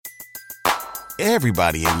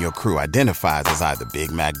Everybody in your crew identifies as either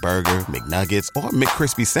Big Mac Burger, McNuggets, or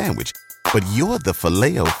McCrispy Sandwich. But you're the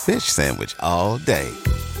Filet-O-Fish Sandwich all day.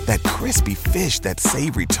 That crispy fish, that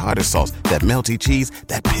savory tartar sauce, that melty cheese,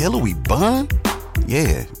 that pillowy bun.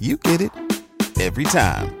 Yeah, you get it. Every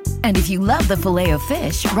time. And if you love the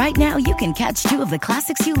Filet-O-Fish, right now you can catch two of the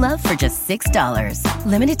classics you love for just $6.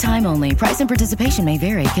 Limited time only. Price and participation may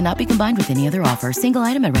vary. Cannot be combined with any other offer. Single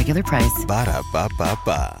item at regular price.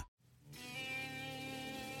 Ba-da-ba-ba-ba.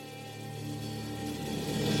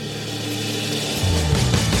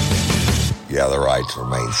 You have the right to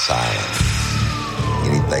remain silent.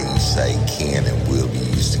 Anything you say can and will be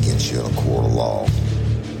used against you in a court of law.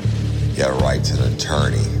 You have a right to an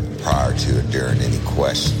attorney prior to and during any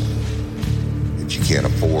question. If you can't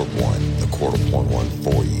afford one, the court will appoint one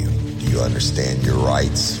for you. Do you understand your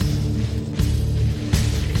rights?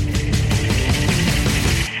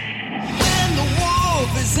 When the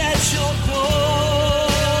wolf is at your door,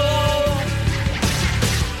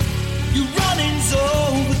 you running's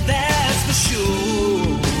over, that's for sure.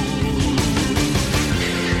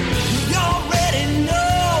 He already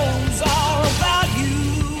knows all about you.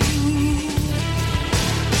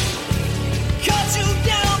 Cut you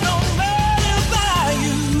down, no matter by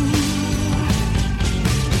you.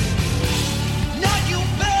 Now you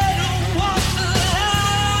better walk the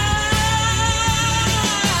line.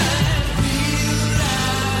 Real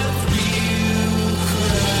life, real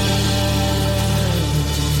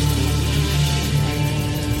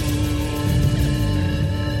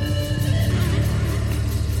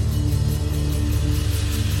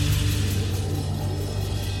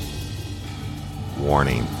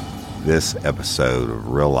Warning, this episode of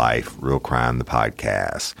Real Life, Real Crime, the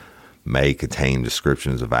podcast, may contain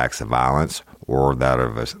descriptions of acts of violence or that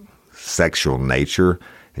of a sexual nature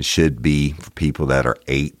and should be for people that are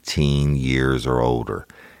 18 years or older.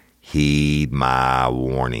 Heed my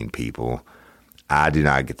warning, people. I do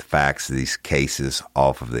not get the facts of these cases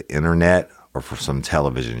off of the internet or from some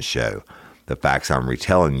television show. The facts I'm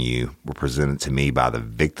retelling you were presented to me by the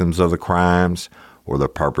victims of the crimes or the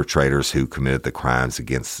perpetrators who committed the crimes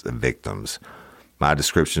against the victims. My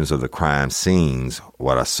descriptions of the crime scenes,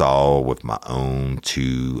 what I saw with my own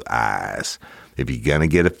two eyes. If you're going to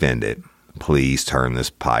get offended, please turn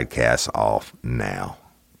this podcast off now.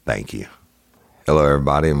 Thank you. Hello,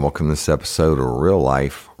 everybody, and welcome to this episode of Real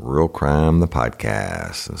Life, Real Crime, the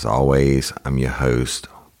podcast. As always, I'm your host,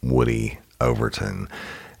 Woody Overton.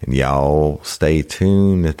 And y'all stay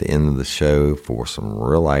tuned at the end of the show for some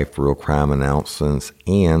real life, real crime announcements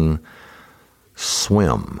and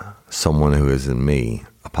Swim, Someone Who Isn't Me,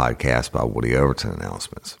 a podcast by Woody Overton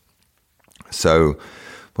announcements. So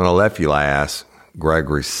when I left you last,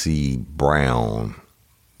 Gregory C. Brown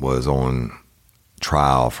was on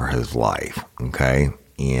trial for his life, okay?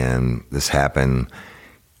 And this happened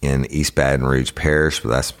in East Baton Rouge Parish, but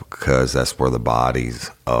that's because that's where the bodies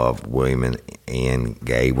of William and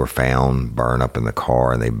Gabe were found, burned up in the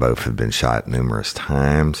car, and they both had been shot numerous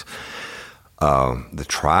times. The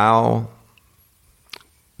trial,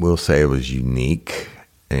 we'll say it was unique,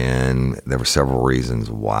 and there were several reasons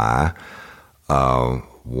why.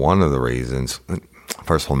 One of the reasons,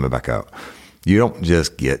 first of all, let me back up. You don't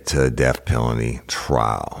just get to a death penalty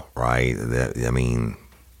trial, right?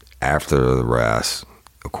 After the arrest,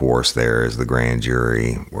 of course, there is the grand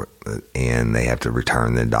jury, and they have to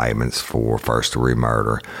return the indictments for first-degree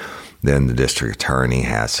murder. Then the district attorney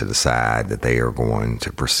has to decide that they are going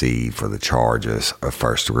to proceed for the charges of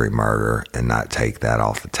first-degree murder and not take that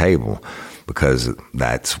off the table, because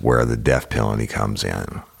that's where the death penalty comes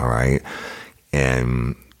in, all right?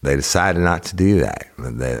 And they decided not to do that.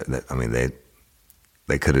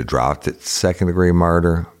 They could have dropped it second-degree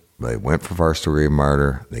murder. They went for first-degree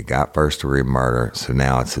murder. They got first-degree murder. So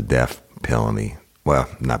now it's a death penalty. Well,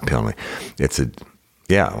 not penalty. It's a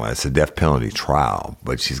death penalty trial.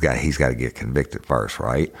 But he's got to get convicted first,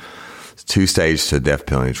 right? It's two stages to a death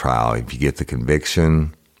penalty trial. If you get the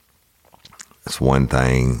conviction, it's one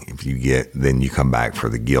thing. Then you come back for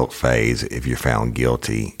the guilt phase if you're found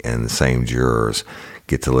guilty, and the same jurors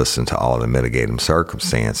get to listen to all the mitigating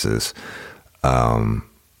circumstances, in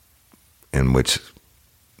which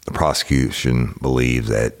the prosecution believes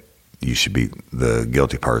that the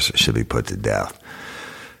guilty person should be put to death.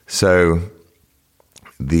 So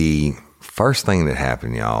the first thing that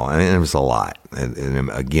happened, y'all, and it was a lot. And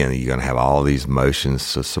again, you're going to have all these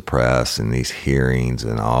motions to suppress and these hearings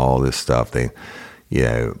and all this stuff. But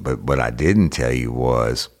what I didn't tell you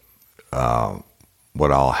was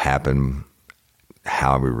what all happened,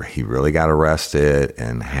 how he really got arrested,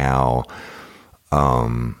 and how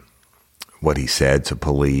what he said to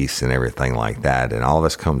police and everything like that. And all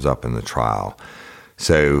this comes up in the trial.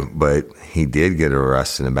 So, but he did get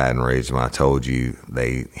arrested in Baton Rouge. When I told you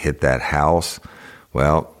they hit that house,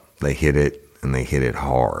 well, they hit it, and they hit it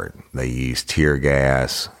hard. They used tear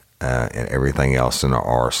gas and everything else in their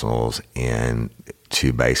arsenals and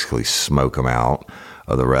to basically smoke them out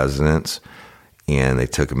of the residence. And they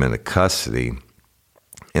took him into custody,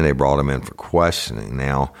 and they brought him in for questioning.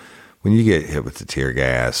 Now, when you get hit with the tear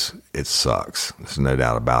gas, it sucks. There's no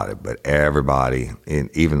doubt about it. But everybody,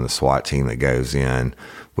 even the SWAT team that goes in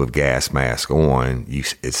with gas mask on,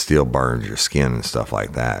 it still burns your skin and stuff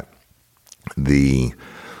like that. They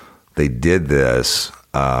did this,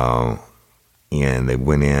 and they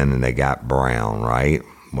went in and they got Brown, right?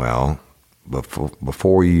 Well,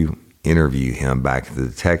 before you interview him back at the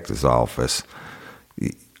detective's office,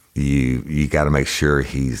 you got to make sure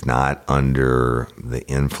he's not under the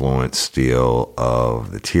influence still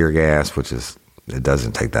of the tear gas, which is, it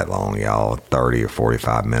doesn't take that long, y'all, 30 or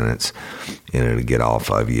 45 minutes, and it'll get off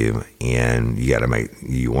of you. And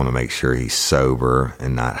you want to make sure he's sober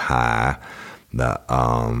and not high. You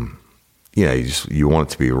want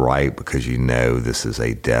it to be right, because this is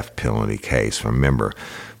a death penalty case. Remember,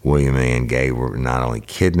 William and Gay were not only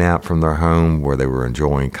kidnapped from their home where they were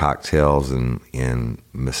enjoying cocktails and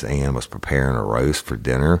Miss Ann was preparing a roast for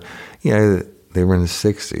dinner. They were in the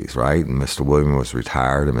 60s, right? And Mr. William was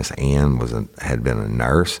retired and Miss Ann had been a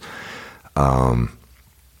nurse. But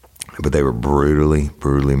they were brutally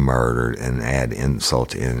murdered, and add insult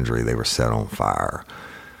to injury, they were set on fire.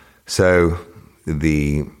 So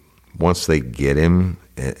once they get him,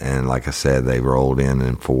 and like I said, they rolled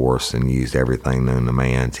in force and used everything known to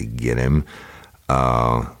man to get him.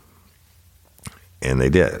 And they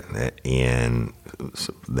did. And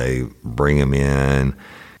they bring him in,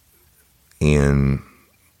 and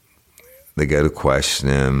they go to question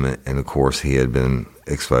him. And, of course, he had been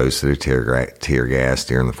exposed to the tear gas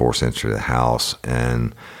during the forced entry of the house.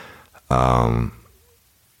 And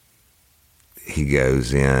he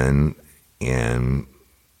goes in, and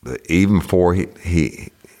even before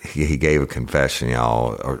he gave a confession,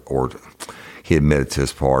 y'all, or he admitted to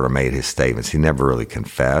his part or made his statements, he never really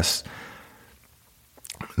confessed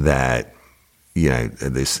that,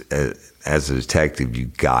 this, as a detective, you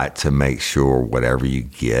got to make sure whatever you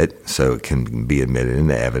get, so it can be admitted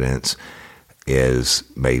into evidence, is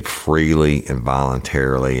made freely and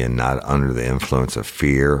voluntarily and not under the influence of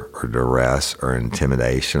fear or duress or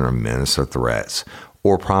intimidation or menace or threats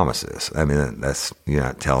or promises. I mean, that's, you're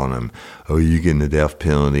not telling them, oh, you're getting the death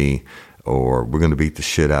penalty, or we're going to beat the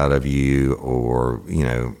shit out of you, or,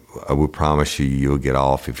 I will promise you'll get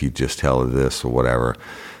off if you just tell her this or whatever.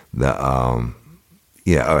 And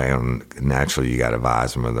naturally you got to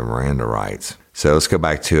advise them of the Miranda rights. So let's go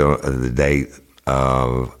back to the date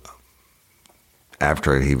of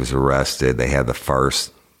after he was arrested. They had the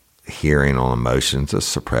first hearing on a motion to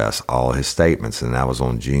suppress all his statements, and that was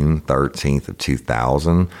on June 13th of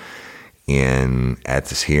 2000. And at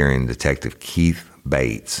this hearing, Detective Keith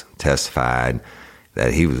Bates testified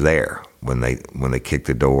that he was there when they kicked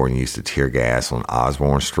the door and used the tear gas on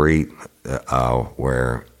Osborne Street,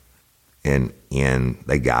 where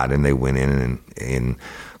they got him. They went in, and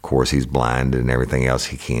of course he's blinded and everything else.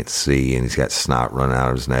 He can't see, and he's got snot running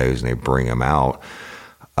out of his nose, and they bring him out.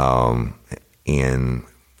 And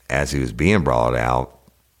as he was being brought out,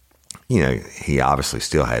 he obviously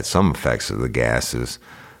still had some effects of the gases.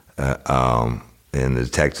 And the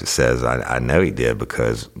detective says, I know he did,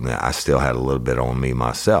 because I still had a little bit on me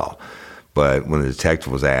myself. But when the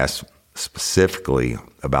detective was asked specifically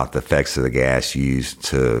about the effects of the gas used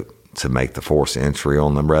to make the forced entry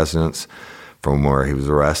on the residence from where he was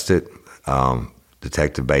arrested,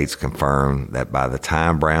 Detective Bates confirmed that by the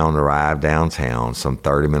time Brown arrived downtown, some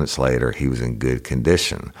 30 minutes later, he was in good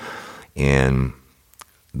condition. And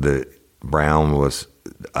Brown was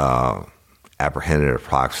apprehended at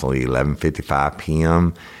approximately 11:55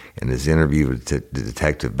 p.m., and his interview with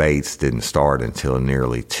Detective Bates didn't start until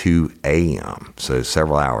nearly 2 a.m., so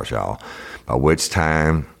several hours, y'all, by which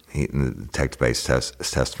time Detective Bates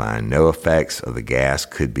is testifying no effects of the gas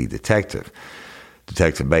could be detected.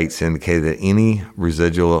 Detective Bates indicated that any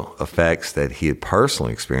residual effects that he had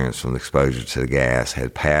personally experienced from the exposure to the gas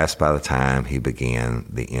had passed by the time he began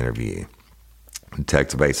the interview.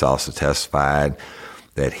 Detective Bates also testified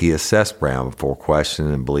that he assessed Brown before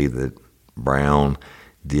questioning and believed that Brown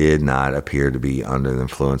did not appear to be under the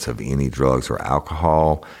influence of any drugs or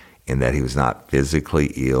alcohol, and that he was not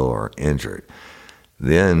physically ill or injured.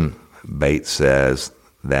 Then Bates says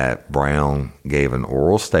that Brown gave an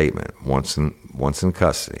oral statement once in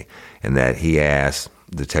custody, and that he asked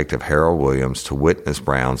Detective Harold Williams to witness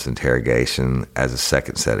Brown's interrogation as a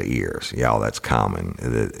second set of ears. Y'all, that's common.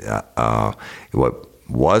 What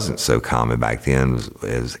wasn't so common back then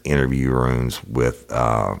was interview rooms with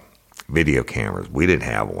video cameras. We didn't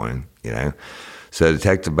have one, So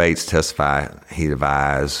Detective Bates testified he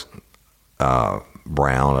advised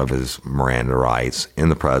Brown of his Miranda rights in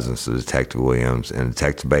the presence of Detective Williams, and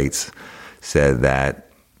Detective Bates said that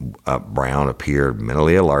Brown appeared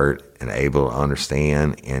mentally alert and able to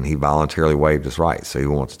understand, and he voluntarily waived his rights, so he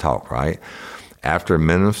wants to talk, right? After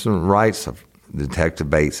administering rights, Detective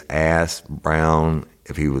Bates asked Brown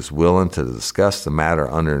if he was willing to discuss the matter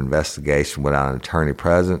under investigation without an attorney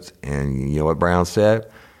present, and you know what Brown said?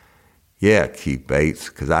 Yeah, Keith Bates,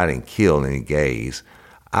 because I didn't kill any gays.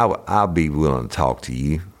 I'll be willing to talk to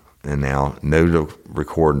you. And now, no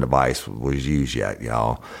recording device was used yet,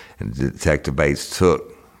 y'all. And Detective Bates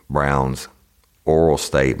took Brown's oral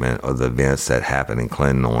statement of the events that happened in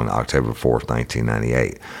Clinton on October 4th,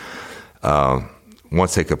 1998.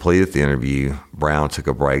 Once they completed the interview, Brown took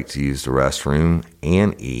a break to use the restroom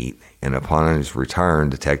and eat, and upon his return,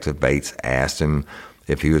 Detective Bates asked him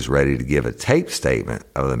if he was ready to give a taped statement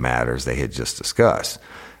of the matters they had just discussed.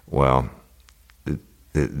 Well,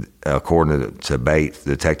 according to Bates,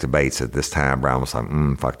 Detective Bates at this time, Brown was like,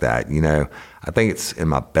 fuck that. I think it's in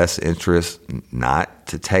my best interest not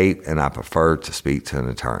to tape, and I prefer to speak to an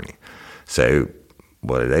attorney. So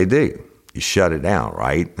what did they do? You shut it down,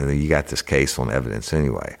 right? And then you got this case on evidence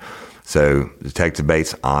anyway. So Detective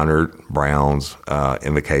Bates honored Brown's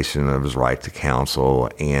invocation of his right to counsel,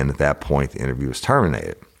 and at that point, the interview was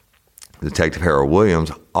terminated. Detective Harold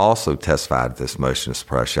Williams also testified at this motion to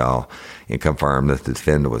suppress, y'all, and confirmed that the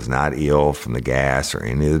defendant was not ill from the gas or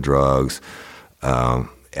any of the drugs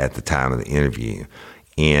at the time of the interview.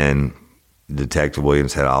 And Detective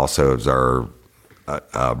Williams had also observed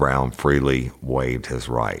Brown freely waived his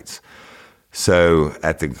rights. So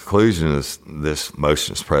at the conclusion of this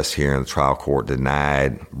motion to suppress hearing, the trial court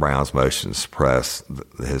denied Brown's motion to suppress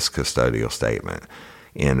his custodial statement.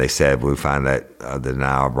 And they said, we find that the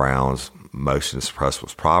denial of Brown's motion to suppress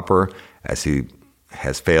was proper, as he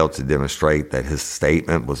has failed to demonstrate that his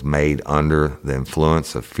statement was made under the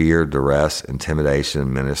influence of fear, duress,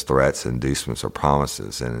 intimidation, menaced threats, inducements, or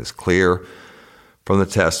promises. And it is clear from the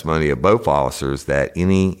testimony of both officers that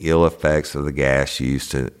any ill effects of the gas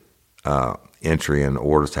used to entry in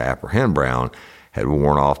order to apprehend Brown had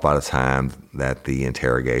worn off by the time that the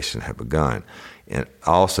interrogation had begun. And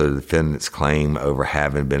also, the defendant's claim over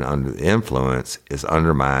having been under the influence is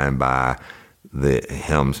undermined by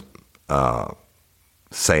him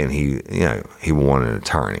saying he wanted an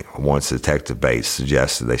attorney. Once Detective Bates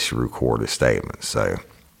suggested they should record his statement. So,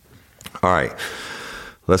 all right,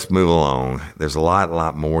 let's move along. There's a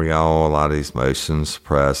lot more, y'all. A lot of these motions,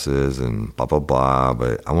 suppresses, and blah, blah, blah.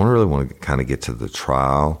 But I really want to kind of get to the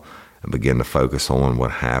trial and begin to focus on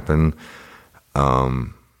what happened.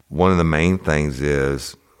 One of the main things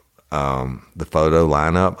is the photo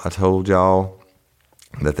lineup I told y'all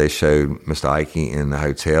that they showed Mr. Ike in the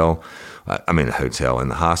hotel. In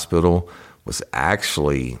the hospital was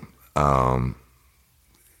actually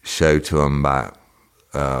showed to him by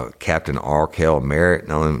Captain R.L. Merritt.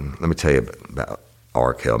 Now, let me tell you about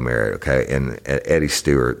R.L. Merritt, okay? And Eddie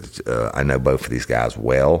Stewart, I know both of these guys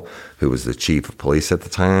well, who was the chief of police at the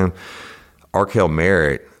time. R.L.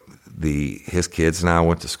 Merritt, his kids and I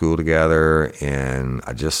went to school together, and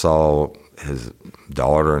I just saw his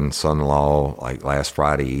daughter and son-in-law like last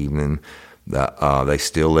Friday evening. They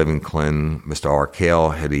still live in Clinton. Mr. Arkell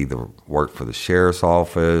had either worked for the sheriff's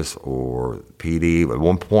office or PD. At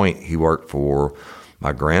one point, he worked for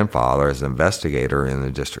my grandfather as an investigator in the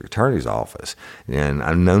district attorney's office. And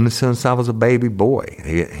I've known him since I was a baby boy.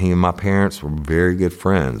 He and my parents were very good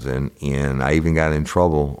friends. And I even got in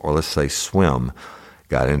trouble, or let's say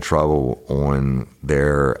got in trouble on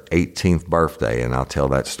their 18th birthday. And I'll tell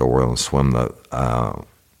that story on Swim,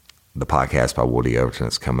 the podcast by Woody Overton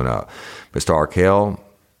that's coming up. Mr. Arkell,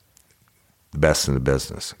 the best in the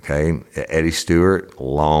business, okay? Eddie Stewart,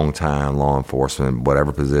 long time law enforcement,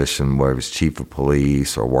 whatever position, whether it's chief of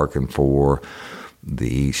police or working for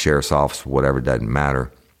the sheriff's office, whatever, doesn't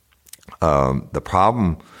matter. The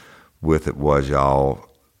problem with it was, y'all,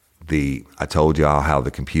 I told y'all how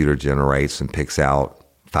the computer generates and picks out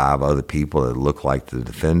 5 other people that look like the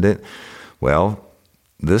defendant. Well,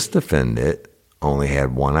 this defendant only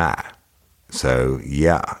had one eye. So,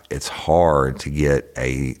 yeah, it's hard to get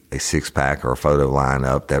a six-pack or a photo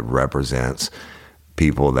lineup that represents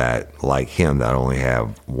people that, like him, that only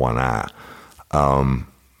have one eye.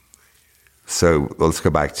 So let's go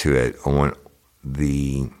back to it. On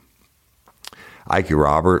the Ike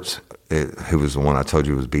Roberts who was the one I told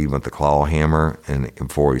you was beaten with the claw hammer, and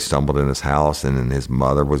before he stumbled in his house, and then his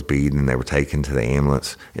mother was beaten, and they were taken to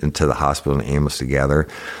the hospital in the ambulance together.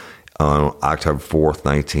 On October 4th,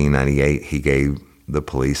 1998, he gave the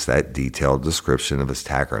police that detailed description of his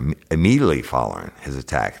attacker immediately following his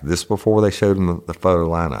attack. This before they showed him the photo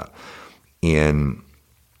lineup. And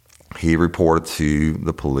he reported to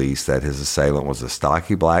the police that his assailant was a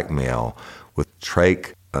stocky black male with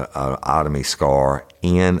tracheotomy scar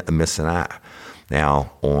and a missing eye.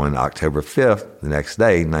 Now, on October 5th, the next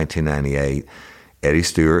day, 1998, Eddie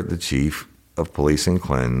Stewart, the chief of police in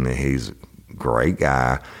Clinton, he's a great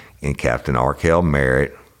guy, and Captain Arkell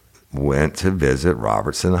Merritt went to visit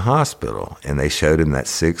Roberts in the hospital, and they showed him that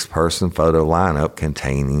 6-person photo lineup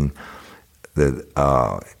containing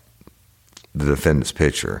the defendant's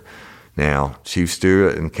picture. Now, Chief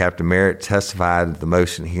Stewart and Captain Merritt testified at the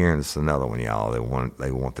motion hearing. This is another one, y'all.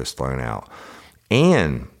 They want this thrown out.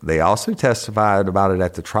 And they also testified about it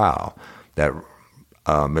at the trial, that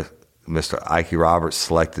Mr. Ike Roberts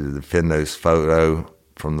selected the defendant's photo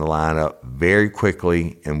from the lineup very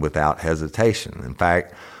quickly and without hesitation. In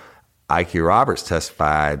fact, Ike Roberts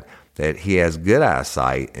testified that he has good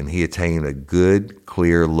eyesight and he attained a good,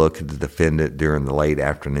 clear look at the defendant during the late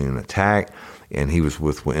afternoon attack, and he was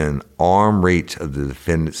within arm reach of the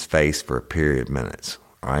defendant's face for a period of minutes.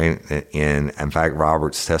 Right? And in fact,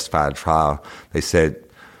 Roberts testified at trial. They said,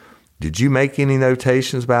 "Did you make any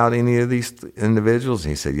notations about any of these individuals?"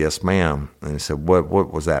 And he said, "Yes, ma'am." And he said, what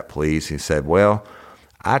was that, please? He said, "Well,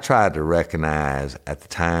 I tried to recognize at the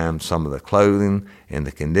time some of the clothing and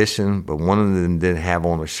the condition, but one of them didn't have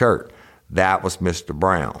on a shirt. That was Mr.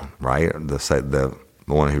 Brown," right? The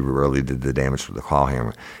one who really did the damage with the claw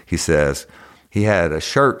hammer. He says, "He had a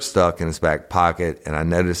shirt stuck in his back pocket, and I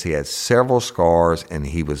noticed he had several scars, and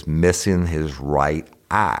he was missing his right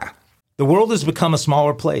eye." The world has become a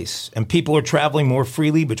smaller place, and people are traveling more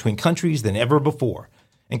freely between countries than ever before.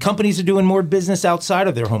 And companies are doing more business outside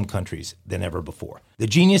of their home countries than ever before. The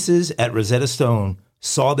geniuses at Rosetta Stone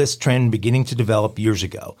saw this trend beginning to develop years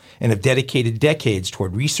ago and have dedicated decades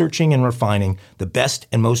toward researching and refining the best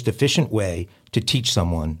and most efficient way to teach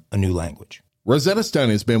someone a new language. Rosetta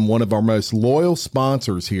Stone has been one of our most loyal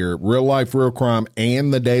sponsors here at Real Life, Real Crime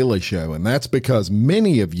and The Daily Show, and that's because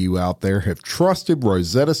many of you out there have trusted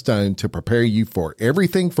Rosetta Stone to prepare you for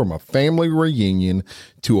everything from a family reunion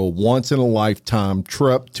to a once-in-a-lifetime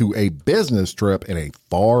trip to a business trip in a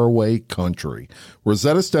faraway country.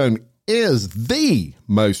 Rosetta Stone is the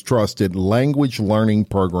most trusted language learning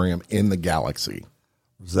program in the galaxy.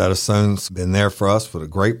 Rosetta Stone's been there for us with a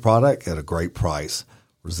great product at a great price.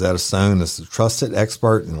 Rosetta Stone is the trusted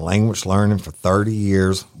expert in language learning for 30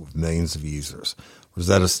 years with millions of users.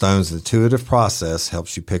 Rosetta Stone's intuitive process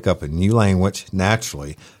helps you pick up a new language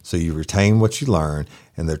naturally so you retain what you learn,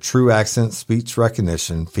 and their true accent speech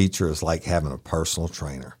recognition feature is like having a personal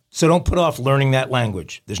trainer. So don't put off learning that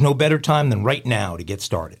language. There's no better time than right now to get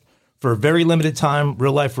started. For a very limited time,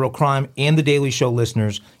 Real Life, Real Crime and The Daily Show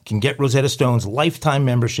listeners can get Rosetta Stone's lifetime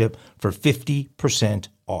membership for 50%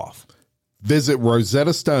 off. Visit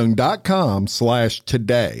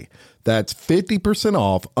rosettastone.com/today. That's 50%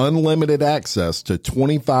 off unlimited access to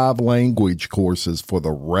 25 language courses for the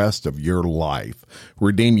rest of your life.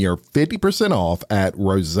 Redeem your 50% off at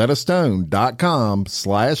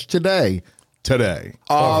rosettastone.com/today today.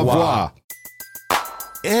 Au revoir.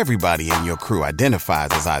 Everybody in your crew identifies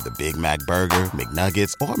as either Big Mac Burger,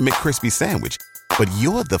 McNuggets, or McCrispy Sandwich. But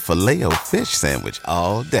you're the Filet-O-Fish Sandwich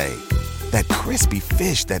all day. That crispy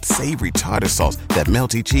fish, that savory tartar sauce, that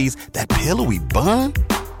melty cheese, that pillowy bun.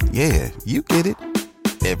 Yeah, you get it.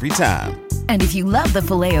 Every time. And if you love the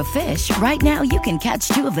Filet-O-Fish, right now you can catch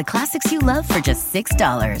 2 of the classics you love for just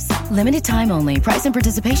 $6. Limited time only. Price and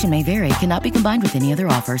participation may vary. Cannot be combined with any other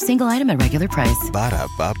offer. Single item at regular price.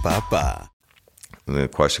 Ba-da-ba-ba-ba. And the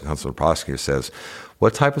question comes from the prosecutor, says,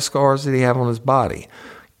 what type of scars did he have on his body?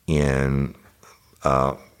 And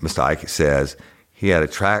Mr. Ike says he had a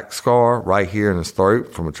track scar right here in his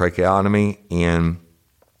throat from a tracheotomy, and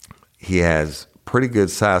he has pretty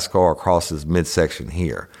good size scar across his midsection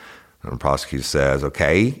here. And the prosecutor says,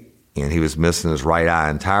 okay, and he was missing his right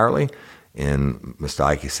eye entirely? And Mr.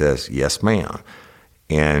 Ike says, yes, ma'am.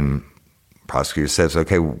 And the prosecutor says,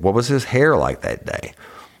 okay, what was his hair like that day?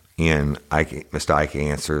 And Mr. Ike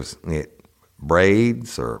answers,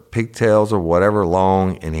 braids or pigtails or whatever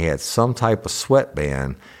long, and he had some type of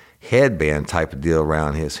sweatband, headband type of deal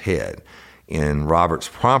around his head. And Roberts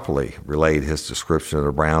promptly relayed his description of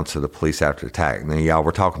the Brown to the police after the attack. And then, y'all,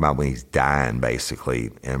 we're talking about when he's dying,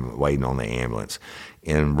 basically, and waiting on the ambulance.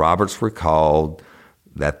 And Roberts recalled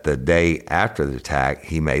that the day after the attack,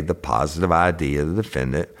 he made the positive ID of the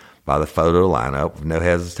defendant by the photo lineup with no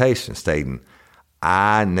hesitation, stating,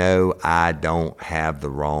 "I know I don't have the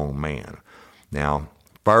wrong man." Now,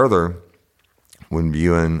 further, when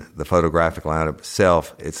viewing the photographic lineup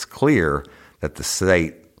itself, it's clear that the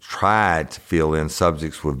state tried to fill in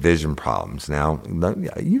subjects with vision problems. Now,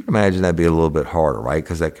 you can imagine that'd be a little bit harder, right?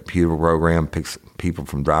 Because that computer program picks people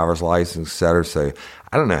from driver's license, et cetera. So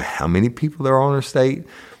I don't know how many people there are on the state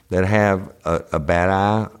that have a bad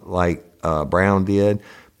eye like Brown did,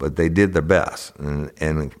 but they did their best. And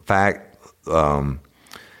in fact, them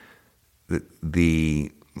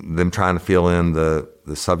trying to fill in the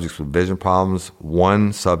subjects with vision problems,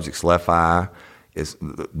 one subject's left eye is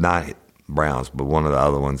not Brown's, but one of the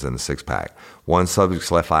other ones in the six-pack. One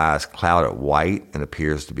subject's left eye is clouded white and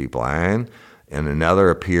appears to be blind, and another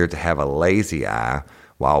appeared to have a lazy eye,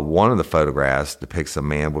 while one of the photographs depicts a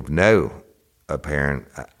man with no apparent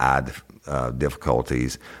eye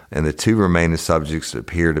difficulties, and the two remaining subjects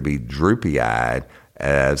appear to be droopy-eyed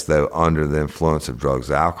as though under the influence of drugs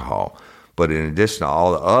or alcohol. But in addition,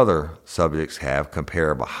 all the other subjects have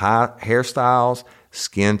comparable hairstyles,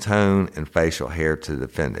 skin tone, and facial hair to the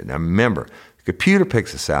defendant. Now remember, the computer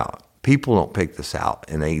picks this out. People don't pick this out,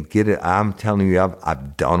 and they get it. I'm telling you,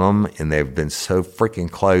 I've done them, and they've been so freaking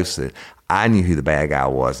close that I knew who the bad guy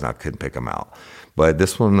was, and I couldn't pick them out. But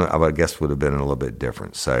this one, I guess, would have been a little bit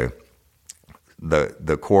different. So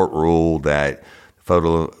the court ruled that the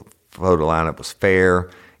photo lineup was fair,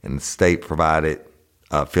 and the state provided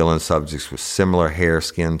fill-in subjects with similar hair,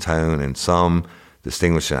 skin tone, and some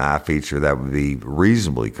distinguishing eye feature that would be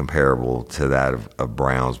reasonably comparable to that of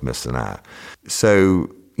Brown's missing eye. So,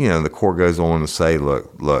 the court goes on to say,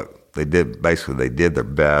 look, they did their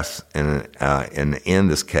best, and in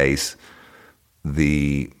this case,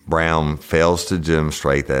 the Brown fails to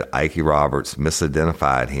demonstrate that Ike Roberts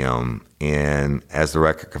misidentified him, and as the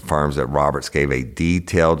record confirms, that Roberts gave a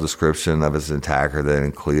detailed description of his attacker that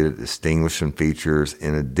included distinguishing features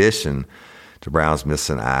in addition to Brown's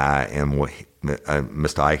missing eye, and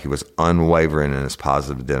Mr. Ike was unwavering in his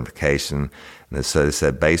positive identification. And so they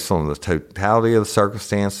said, based on the totality of the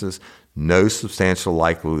circumstances, no substantial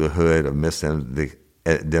likelihood of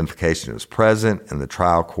misidentification was present, and the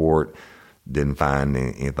trial court didn't find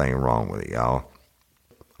anything wrong with it, y'all.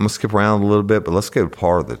 I'm going to skip around a little bit, but let's go to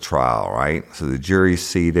part of the trial, right? So the jury's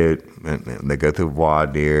seated, and they go through voir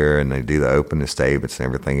dire, and they do the opening statements and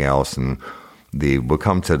everything else, and we'll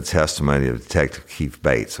come to the testimony of Detective Keith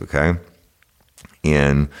Bates, okay?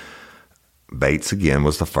 And Bates, again,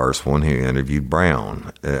 was the first one who interviewed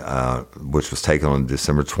Brown, which was taken on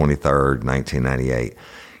December 23rd, 1998.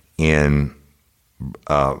 And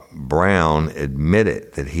Brown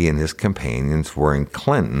admitted that he and his companions were in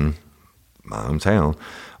Clinton, my hometown,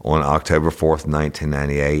 on October 4th,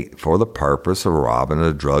 1998, for the purpose of robbing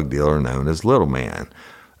a drug dealer known as Little Man.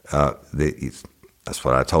 That's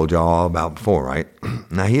what I told y'all about before, right?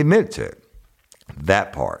 Now, he admitted to it,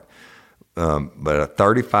 that part. But a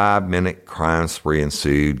 35-minute crime spree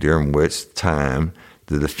ensued, during which time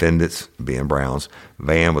the defendant's, being Brown's,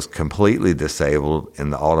 van was completely disabled,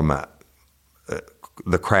 and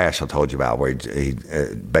the crash I told you about, where he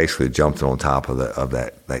basically jumped on top of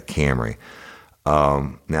that Camry.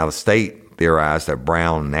 Now, the state theorized that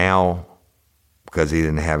Brown now, because he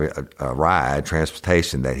didn't have a ride,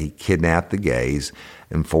 transportation, that he kidnapped the gays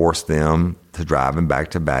and forced them to drive him back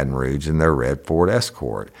to Baton Rouge in their red Ford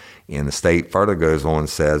Escort. And the state further goes on and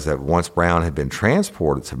says that once Brown had been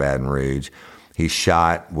transported to Baton Rouge, he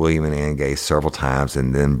shot William and Ann Gay several times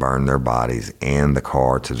and then burned their bodies and the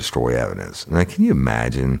car to destroy evidence. Now, can you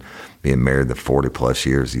imagine being married to 40-plus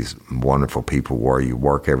years, these wonderful people where you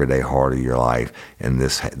work every day hard of your life, and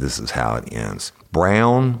this is how it ends?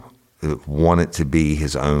 Brown wanted to be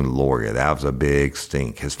his own lawyer. That was a big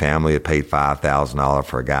stink. His family had paid $5,000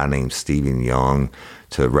 for a guy named Stephen Young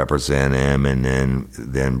to represent him, and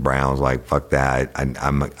then Brown's like, fuck that,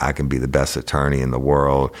 I can be the best attorney in the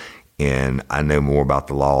world, and I know more about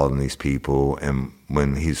the law than these people. And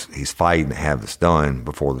when he's fighting to have this done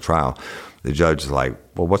before the trial, the judge is like,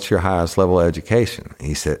 well, what's your highest level of education?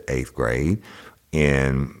 He said 8th grade,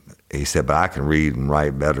 and he said, but I can read and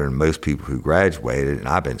write better than most people who graduated, and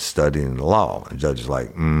I've been studying the law. And the judge is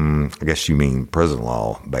like, I guess you mean prison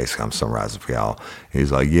law, basically. I'm summarizing for y'all.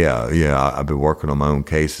 He's like, yeah, I've been working on my own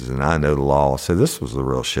cases, and I know the law. So this was a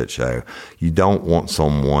real shit show. You don't want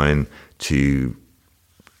someone to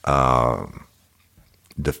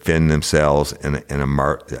defend themselves in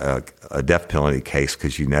a death penalty case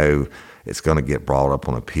because you know it's going to get brought up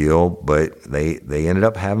on appeal, but they ended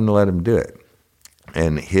up having to let him do it.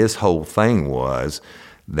 And his whole thing was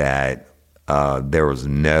that there was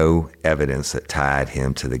no evidence that tied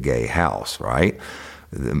him to the gay house, right?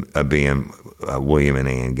 being William and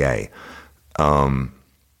Ann Gay.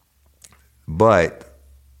 But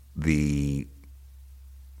the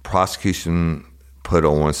prosecution put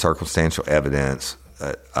on circumstantial evidence,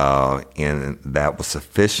 and that was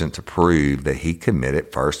sufficient to prove that he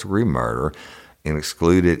committed first-degree murder and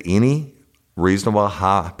excluded any reasonable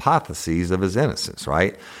hypotheses of his innocence,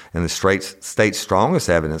 right? And the state's strongest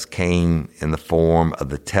evidence came in the form of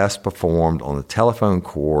the test performed on the telephone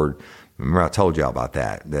cord. Remember I told y'all about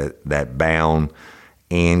that bound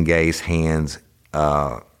Ann Gay's hands,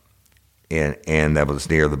 and that was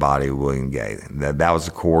near the body of William Gay. That was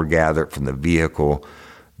the cord gathered from the vehicle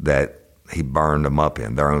that he burned them up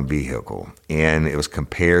in, their own vehicle. And it was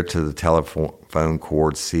compared to the telephone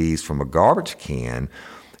cord seized from a garbage can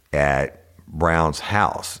at Brown's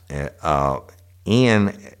house,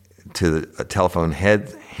 and to a telephone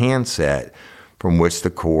handset from which the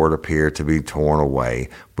cord appeared to be torn away,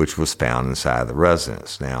 which was found inside the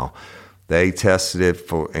residence. Now, they tested it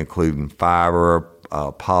for including fiber,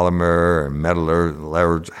 polymer, and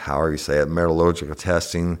metallurgical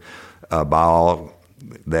testing by all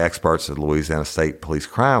the experts at the Louisiana State Police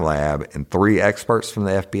Crime Lab and 3 experts from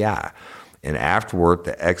the FBI. And afterward,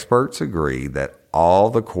 the experts agreed that all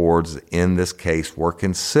the cords in this case were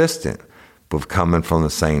consistent with coming from the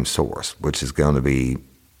same source, which is going to be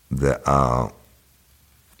the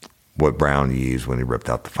what Brown used when he ripped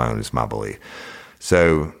out the phone, is my belief.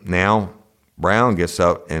 So now Brown gets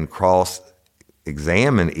up and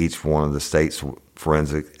cross-examined each one of the state's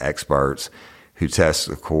forensic experts who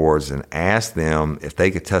tested the cords and asked them if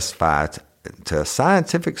they could testify to a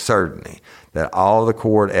scientific certainty that all the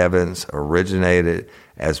cord evidence originated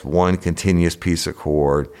as one continuous piece of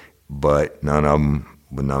cord, but none of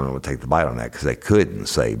them would take the bite on that because they couldn't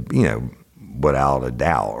say, without a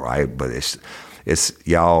doubt, right? But it's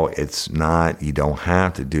y'all, it's not, you don't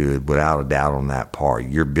have to do it without a doubt on that part.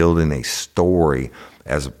 You're building a story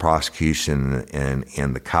as a prosecution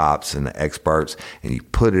and the cops and the experts, and you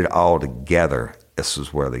put it all together. This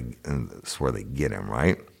is where they get him,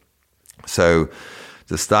 right? So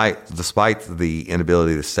despite the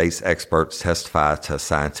inability of the state's experts to testify to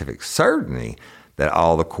scientific certainty that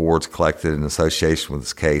all the cords collected in association with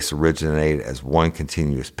this case originated as one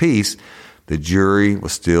continuous piece, the jury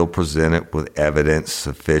was still presented with evidence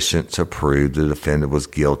sufficient to prove the defendant was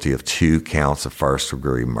guilty of 2 counts of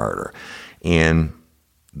first-degree murder. And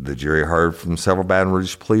the jury heard from several Baton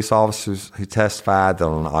Rouge police officers who testified that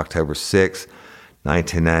on October 6,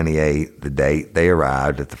 1998, the date they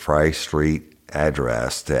arrived at the Frey Street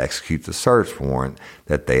address to execute the search warrant,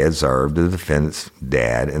 that they observed the defendant's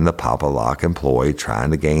dad and the Papa Lock employee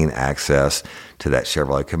trying to gain access to that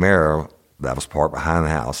Chevrolet Camaro that was parked behind the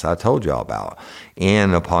house I told y'all about.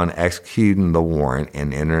 And upon executing the warrant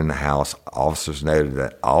and entering the house, officers noted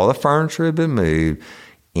that all the furniture had been moved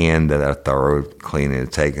and that a thorough cleaning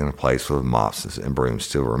had taken place with mops and brooms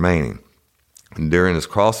still remaining. And during his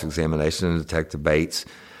cross-examination, Detective Bates,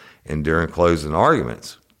 and during closing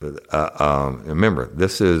arguments, remember,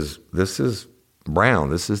 this is Brown.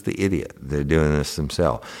 This is the idiot. They're doing this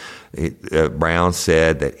themselves. Brown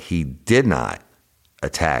said that he did not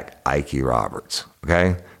attack Ike Roberts.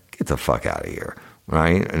 Okay, get the fuck out of here,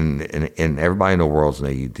 right? And everybody in the world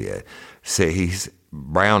knows you did. So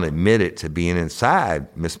Brown admitted to being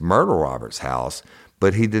inside Miss Myrtle Roberts' house,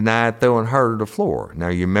 but he denied throwing her to the floor. Now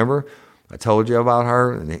you remember I told you about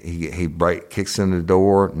her, and he kicks in the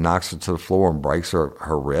door, knocks her to the floor, and breaks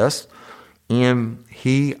her wrist. And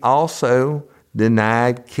he also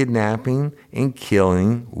denied kidnapping and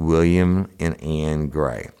killing William and Ann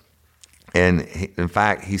Gray. And in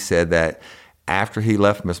fact, he said that after he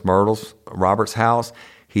left Miss Myrtle Roberts' house,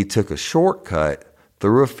 he took a shortcut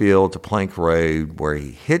through a field to Plank Road where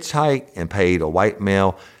he hitchhiked and paid a white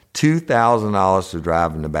male $2,000 to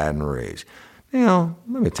drive him to Baton Rouge. Now,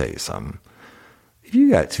 let me tell you something. If you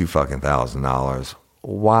got $2,000,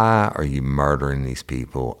 why are you murdering these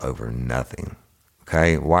people over nothing?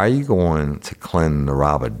 Okay? Why are you going to Clinton to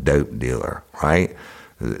rob a dope dealer, right?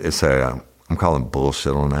 So I'm calling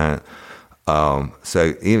bullshit on that.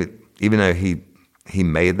 So even though he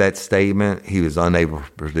made that statement, he was unable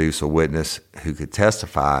to produce a witness who could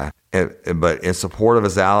testify. But in support of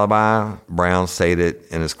his alibi, Brown stated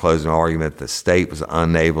in his closing argument that the state was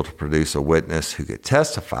unable to produce a witness who could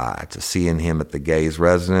testify to seeing him at the Gays'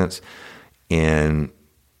 residence in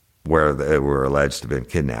where they were alleged to have been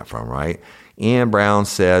kidnapped from, right? And Brown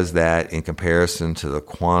says that in comparison to the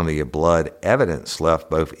quantity of blood evidence left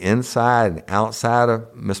both inside and outside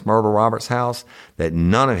of Miss Myrtle Roberts' house, that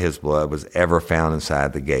none of his blood was ever found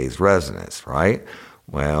inside the Gays' residence, right?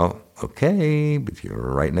 Well, okay, but you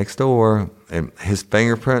were right next door. And his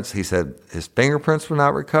fingerprints, he said his fingerprints were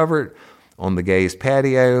not recovered on the gay's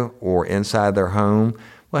patio or inside their home.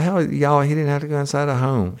 Well, hell, y'all, he didn't have to go inside a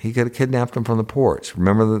home. He could have kidnapped them from the porch.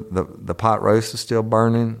 Remember the pot roast is still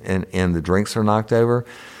burning and the drinks are knocked over?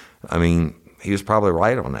 I mean, he was probably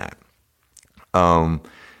right on that.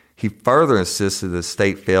 He further insisted the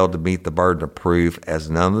state failed to meet the burden of proof,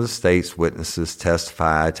 as none of the state's witnesses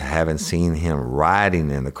testified to having seen him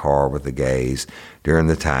riding in the car with the gays during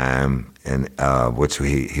the time in which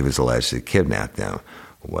he was alleged to kidnap them.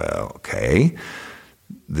 Well, okay.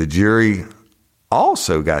 The jury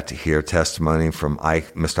also got to hear testimony from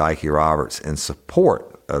Mr. Ike Roberts in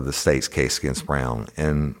support of the state's case against Brown.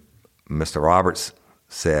 And Mr. Roberts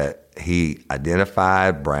said he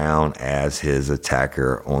identified Brown as his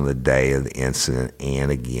attacker on the day of the incident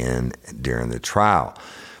and again during the trial.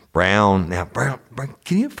 Brown,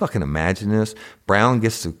 can you fucking imagine this? Brown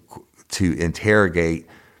gets to interrogate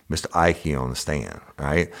Mr. Ike on the stand,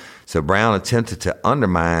 right? So Brown attempted to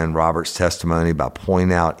undermine Roberts' testimony by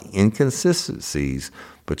pointing out inconsistencies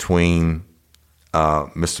between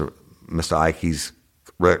Mr. Ike's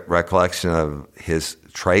recollection of his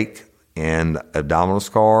trach and abdominal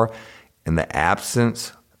scar and the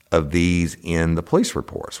absence of these in the police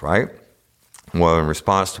reports, right? Well, in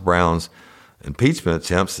response to Brown's impeachment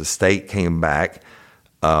attempts, the state came back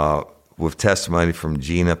with testimony from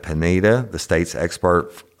Gina Pineda, the state's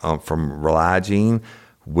expert from Religene,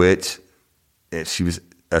 which she was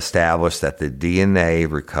established that the DNA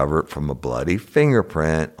recovered from a bloody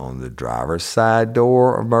fingerprint on the driver's side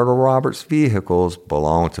door of Myrtle Roberts' vehicles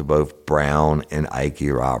belonged to both Brown and Ike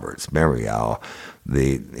Roberts. Remember, y'all,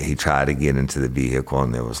 he tried to get into the vehicle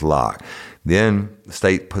and it was locked. Then the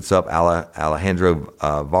state puts up Alejandro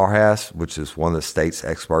Vargas, which is one of the state's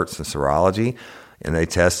experts in serology, and they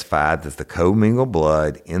testified that the commingled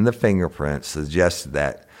blood in the fingerprint suggested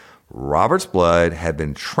that Robert's blood had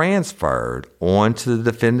been transferred onto the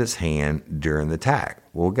defendant's hand during the attack.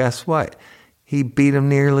 Well, guess what? He beat him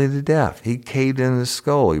nearly to death. He caved in his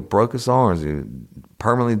skull. He broke his arms. He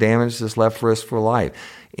permanently damaged his left wrist for life.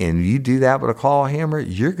 And you do that with a claw hammer,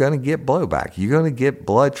 you're going to get blowback. You're going to get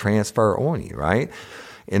blood transfer on you, right?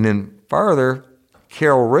 And then further,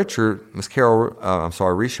 Richard,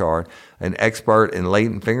 an expert in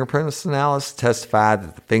latent fingerprint analysis, testified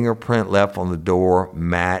that the fingerprint left on the door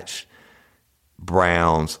matched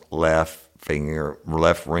Brown's left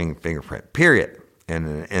ring fingerprint, period.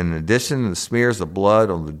 And in addition to the smears of blood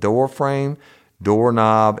on the door frame,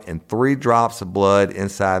 doorknob, and 3 drops of blood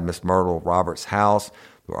inside Miss Myrtle Roberts' house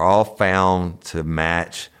were all found to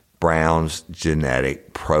match Brown's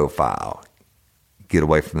genetic profile. Get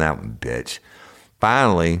away from that one, bitch.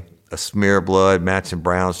 Finally, a smear of blood matching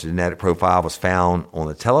Brown's genetic profile was found on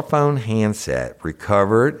the telephone handset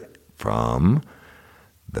recovered from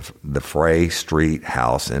the Frey Street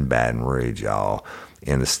house in Baton Rouge, y'all.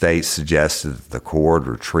 And the state suggested that the cord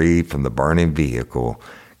retrieved from the burning vehicle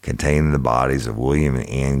containing the bodies of William and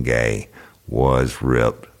Ann Gay was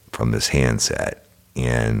ripped from this handset.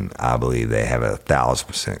 And I believe they have it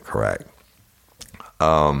 1,000% correct.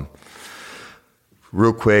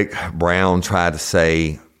 Real quick, Brown tried to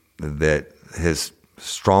say that his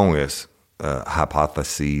strongest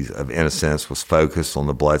hypothesis of innocence was focused on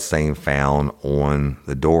the bloodstain found on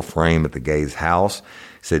the door frame at the Gay's house.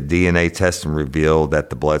 He said DNA testing revealed that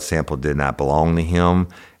the blood sample did not belong to him,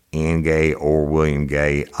 Ann Gay, or William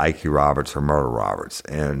Gay, Ike Roberts, or Myrtle Roberts.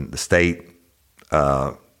 And the state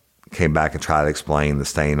came back and tried to explain the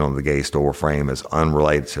stain on the Gay's door frame as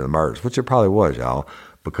unrelated to the murders, which it probably was, y'all,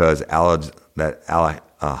 because Alejandro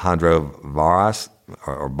Vargas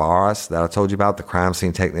that I told you about, the crime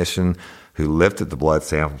scene technician who lifted the blood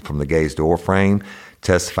sample from the Gay's door frame,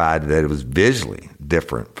 testified that it was visually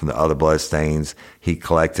different from the other blood stains he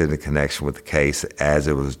collected in connection with the case, as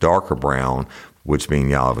it was darker brown, which means,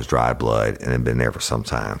 y'all, it was dry blood and had been there for some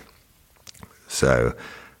time. So,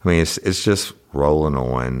 I mean, it's just rolling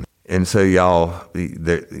on. And so, y'all,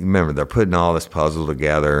 remember, they're putting all this puzzle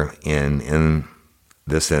together. In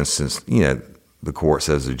this instance, the court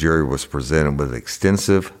says the jury was presented with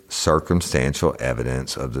extensive circumstantial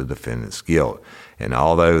evidence of the defendant's guilt. And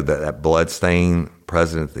although that blood stain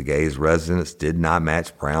present at the Gay's residence did not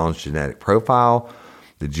match Brown's genetic profile,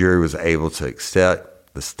 the jury was able to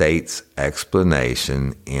accept the state's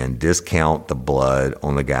explanation and discount the blood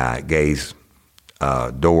on the Gay's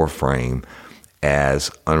door frame as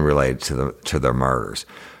unrelated to their murders.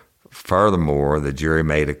 Furthermore, the jury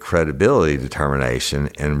made a credibility determination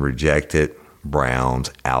and rejected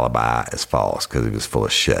Brown's alibi as false because he was full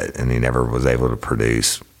of shit and he never was able to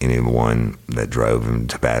produce anyone that drove him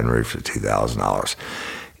to Baton Rouge for $2,000.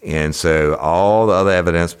 And so all the other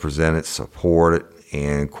evidence presented supported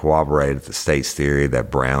and corroborated the state's theory that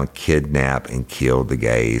Brown kidnapped and killed the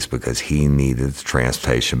gays because he needed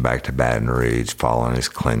transportation back to Baton Rouge following his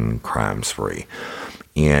Clinton crime spree.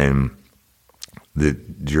 And the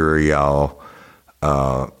jury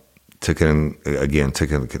took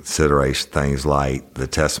into consideration things like the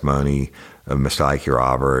testimony of Mr. Ike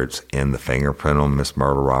Roberts and the fingerprint on Miss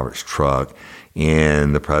Myrtle Roberts' truck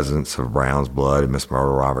and the presence of Brown's blood in Miss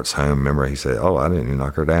Myrtle Roberts' home. Remember, he said, I didn't even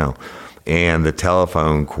knock her down. And the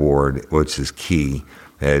telephone cord, which is key,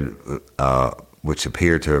 which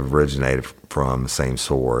appeared to have originated from the same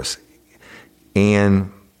source.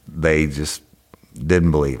 And they just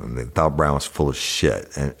didn't believe him. They thought Brown was full of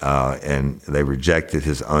shit. And they rejected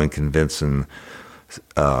his unconvincing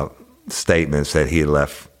statements that he had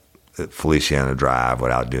left Feliciana Drive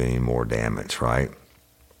without doing any more damage, right?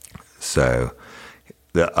 So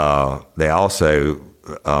they also...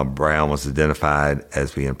 Brown was identified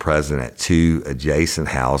as being present at 2 adjacent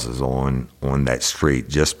houses on that street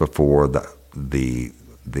just before the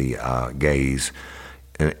gays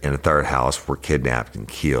in a third house were kidnapped and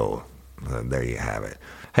killed. There you have it.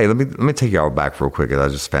 Hey, let me take y'all back real quick, because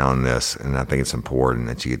I just found this, and I think it's important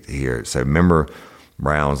that you get to hear it. So remember,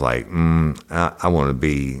 Brown was like, I want to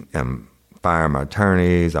be fire my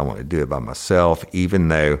attorneys. I want to do it by myself, even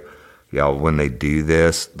though, when they do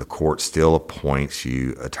this, the court still appoints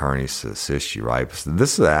you attorneys to assist you, right? So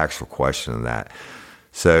this is the actual question of that.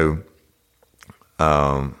 So,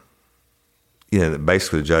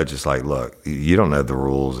 basically the judge is like, look, you don't know the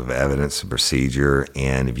rules of evidence and procedure,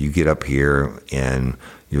 and if you get up here and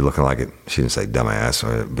you're looking like she didn't say dumbass,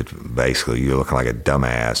 but basically you're looking like a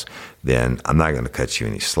dumbass, then I'm not going to cut you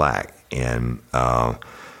any slack. And so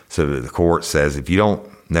the court says, if you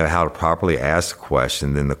don't know how to properly ask the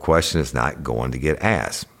question, then the question is not going to get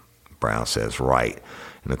asked. Brown says, right.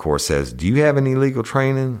 And the court says, do you have any legal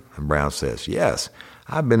training? And Brown says, yes.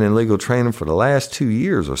 I've been in legal training for the last 2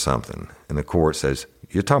 years or something. And the court says,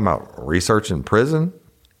 you're talking about research in prison?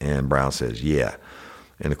 And Brown says, yeah.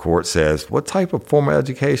 And the court says, what type of formal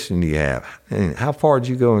education do you have? And how far did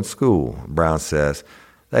you go in school? And Brown says,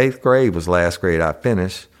 the 8th grade was the last grade I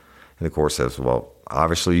finished. And the court says, well,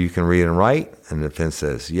 obviously you can read and write. And the defense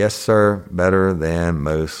says, yes, sir, better than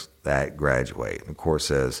most that graduate. And the court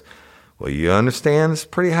says, well, you understand it's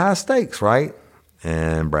pretty high stakes, right?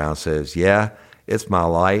 And Brown says, yeah, it's my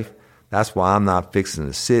life. That's why I'm not fixing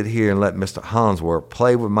to sit here and let Mr. Hansworth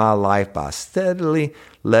play with my life by steadily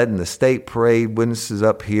letting the state parade witnesses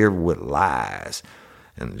up here with lies.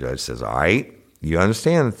 And the judge says, all right, you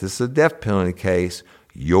understand that this is a death penalty case.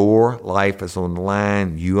 Your life is on the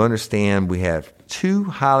line. You understand we have 2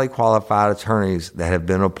 highly qualified attorneys that have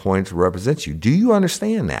been appointed to represent you. Do you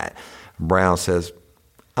understand that? Brown says,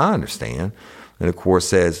 I understand. And the court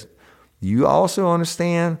says, you also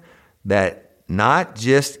understand that not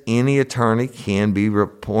just any attorney can be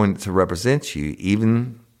appointed to represent you.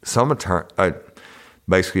 Even some attorney,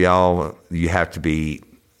 basically you have to be,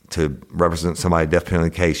 to represent somebody in a death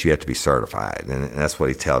penalty case, you have to be certified. And that's what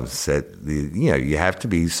he tells us. Said, you have to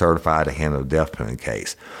be certified to handle a death penalty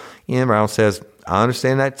case. And Brown says, I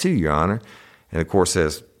understand that too, Your Honor. And the court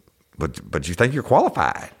says, but you think you're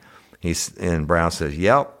qualified? And Brown says,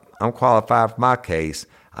 yep, I'm qualified for my case.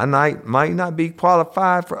 I might not be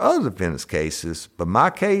qualified for other defendants' cases, but my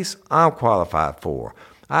case, I'm qualified for.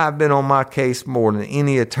 I've been on my case more than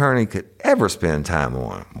any attorney could ever spend time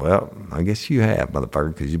on. Well, I guess you have,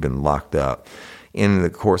 motherfucker, because you've been locked up. And the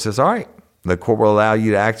court says, all right, the court will allow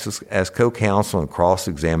you to act as co-counsel and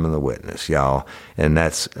cross-examine the witness, y'all. And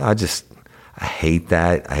I hate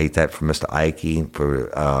that. I hate that for Mr. Ike.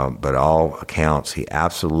 But all accounts, he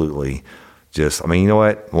absolutely just, you know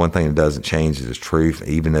what? One thing that doesn't change is his truth,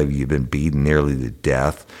 even though you've been beaten nearly to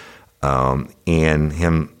death. And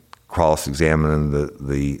him cross-examining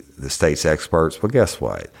the state's experts. But guess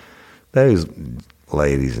what? Those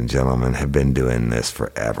ladies and gentlemen have been doing this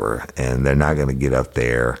forever, and they're not going to get up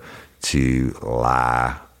there to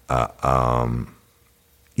lie,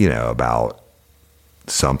 about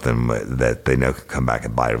something that they know can come back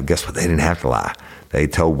and bite them. Guess what? They didn't have to lie. They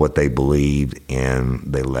told what they believed, and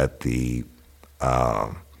they let the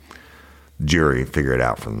jury figure it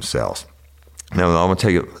out for themselves. Now, I'm going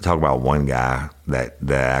to talk about one guy that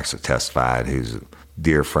actually testified, who's a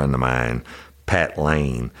dear friend of mine, Pat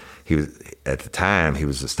Lane. He was, at the time, he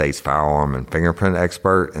was the state's firearm and fingerprint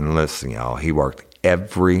expert. And listen, y'all, he worked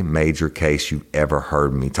every major case you've ever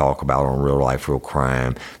heard me talk about on Real Life, Real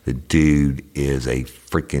Crime. The dude is a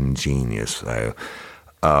freaking genius. So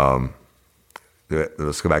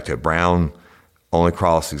let's go back to it. Brown only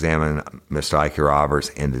cross-examined Mr. Ike Roberts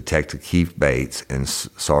and Detective Keith Bates and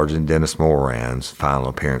Sergeant Dennis Moran's final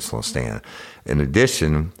appearance on the stand. In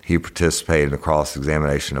addition, he participated in the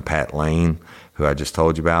cross-examination of Pat Lane, who I just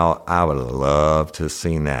told you about. I would have loved to have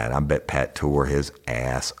seen that. I bet Pat tore his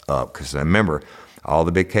ass up. Because remember, all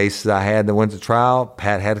the big cases I had that went to trial,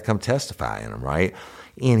 Pat had to come testify in them, right?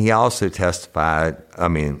 And he also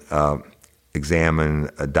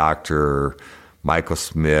examined Dr. Michael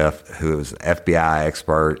Smith, who was an FBI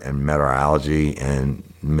expert in meteorology, and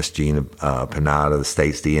Miss Gina Panada, the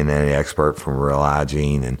state's DNA expert from Real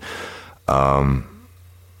Hygiene. And,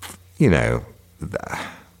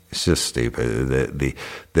 it's just stupid.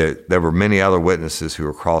 There were many other witnesses who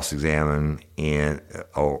were cross-examined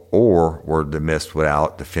or were dismissed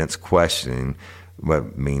without defense questioning,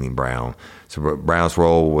 meaning Brown. So Brown's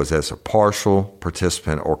role was as a partial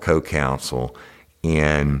participant or co-counsel,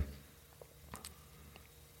 and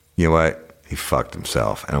you know what? He fucked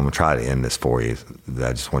himself. And I'm going to try to end this for you.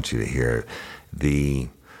 I just want you to hear it.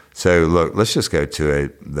 So, look, let's just go to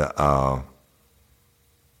it.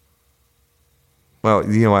 Well,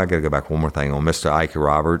 you know what? I got to go back one more thing on Mr. Ike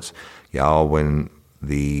Roberts. Y'all, when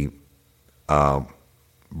the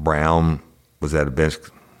Brown was at a bench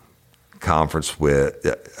conference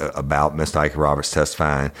about Mr. Ike Roberts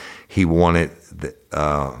testifying, he wanted the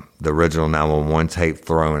original 911 tape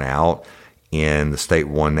thrown out, and the state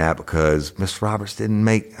won that because Mr.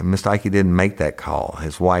 Ike didn't make that call.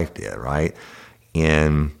 His wife did, right?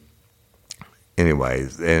 And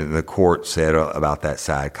anyways, and the court said about that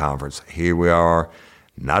side conference, here we are.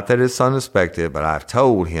 Not that it's unexpected, but I've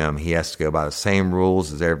told him he has to go by the same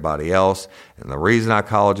rules as everybody else. And the reason I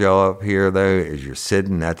called y'all up here, though, is you're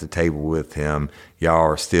sitting at the table with him. Y'all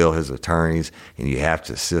are still his attorneys, and you have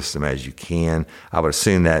to assist him as you can. I would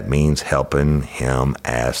assume that means helping him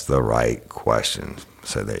ask the right questions.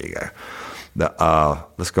 So there you go.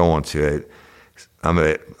 Let's go on to it. I'm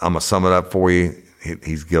gonna sum it up for you.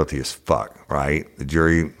 He's guilty as fuck, right? The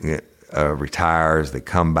jury retires, they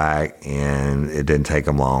come back, and it didn't take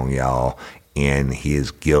them long, y'all, and he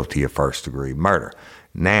is guilty of first-degree murder.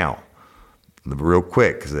 Now, real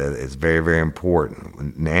quick, because it's very, very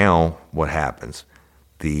important. Now, what happens?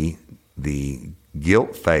 The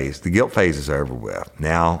guilt phase is over with.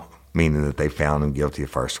 Now, meaning that they found him guilty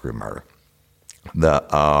of first-degree murder.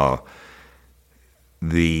 The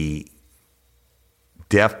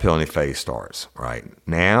death penalty phase starts, right?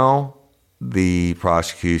 Now, the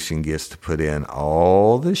prosecution gets to put in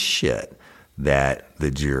all the shit that the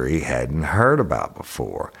jury hadn't heard about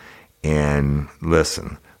before. And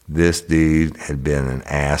listen, this dude had been an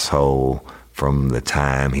asshole from the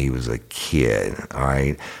time he was a kid, all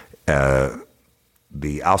right?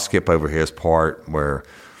 I'll skip over his part where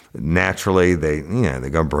naturally they're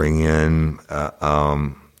going to bring in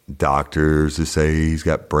doctors to say he's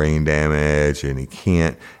got brain damage and he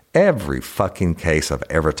can't. Every fucking case I've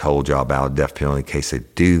ever told y'all about, death penalty case, they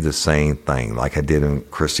do the same thing, like I did in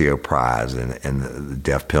Crisio Prize and the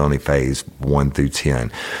death penalty phase 1 through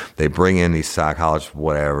 10. They bring in these psychologists,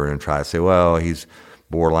 whatever, and try to say, well, he's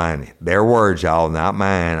borderline. Their words, y'all, not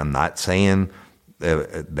mine. I'm not saying,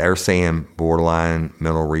 they're saying borderline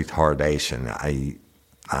mental retardation.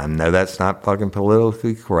 I know that's not fucking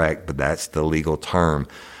politically correct, but that's the legal term.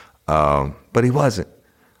 But he wasn't.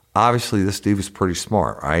 Obviously, this dude was pretty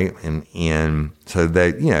smart, right? And so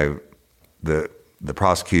that, the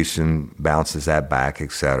prosecution bounces that back,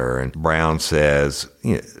 et cetera. And Brown says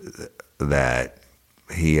that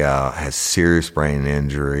he has serious brain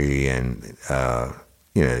injury, and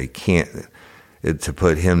he can't. To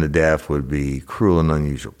put him to death would be cruel and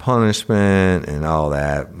unusual punishment, and all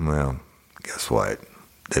that. Well, guess what?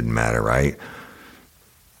 Didn't matter, right?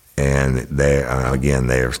 And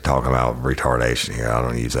they're talking about retardation here. I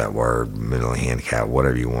don't use that word, mentally handicapped,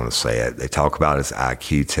 whatever you want to say it. They talk about his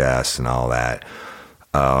IQ test and all that.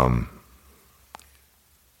 And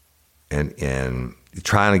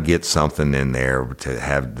trying to get something in there to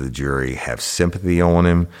have the jury have sympathy on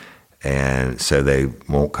him, and so they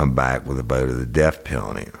won't come back with a vote of the death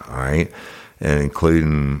penalty, all right? And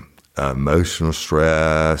including emotional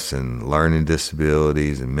stress and learning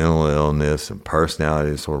disabilities and mental illness and personality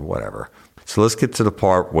disorder, whatever. So let's get to the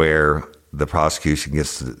part where the prosecution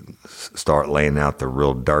gets to start laying out the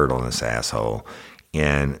real dirt on this asshole.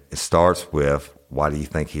 And it starts with, why do you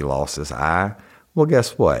think he lost his eye? Well,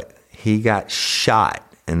 guess what? He got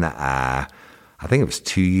shot in the eye. I think it was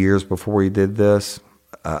 2 years before he did this.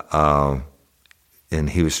 And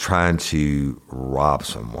he was trying to rob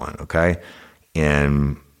someone, okay?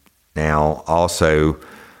 And now, also,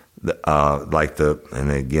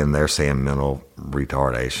 and again, they're saying mental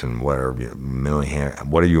retardation, whatever,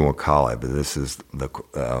 whatever you want to call it, but this is the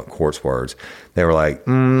court's words. They were like,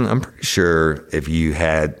 I'm pretty sure if you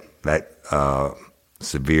had that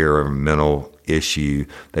severe mental issue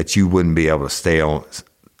that you wouldn't be able to stay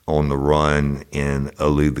on the run and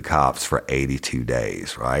elude the cops for 82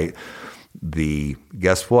 days, right?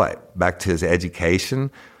 Guess what? Back to his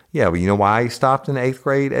education. Yeah, well, you know why he stopped in 8th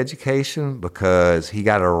grade education? Because he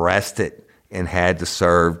got arrested and had to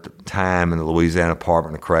serve time in the Louisiana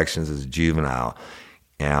Department of Corrections as a juvenile.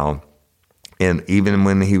 Now, and even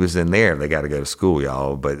when he was in there, they got to go to school,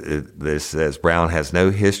 y'all. But this says Brown has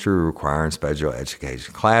no history requiring special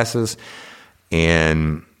education classes,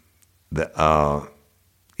 and the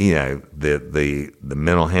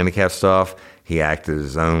mental handicap stuff. He acted as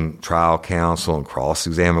his own trial counsel and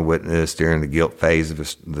cross-examined witness during the guilt phase of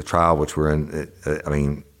the trial, which we're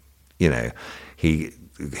in. He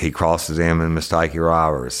cross-examined Ms. Tyke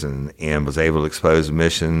Roberts and was able to expose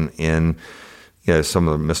omission in some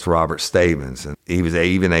of Mr. Roberts' statements. And he was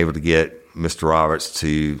even able to get Mr. Roberts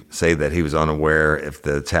to say that he was unaware if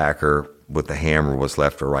the attacker with the hammer was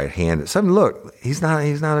left or right-handed. So look, he's not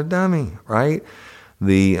a dummy, right?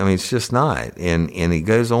 It's just not. And he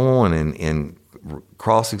goes on and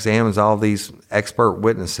cross-examines all these expert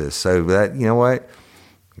witnesses. So that, you know what?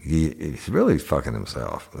 He's really fucking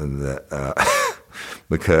himself.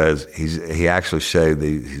 Because he actually showed that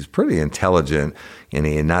he's pretty intelligent and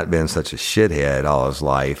he had not been such a shithead all his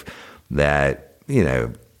life that, he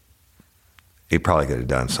probably could have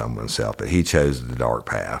done something himself, but he chose the dark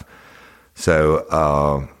path.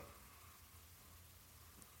 So,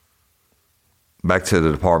 back to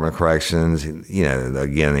the Department of Corrections,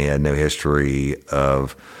 again, he had no history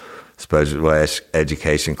of special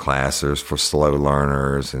education classes for slow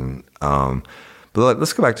learners. But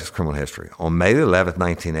let's go back to his criminal history. On May 11th,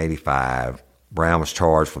 1985, Brown was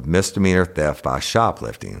charged with misdemeanor theft by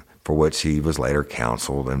shoplifting, for which he was later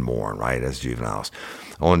counseled and mourned, right, as juveniles.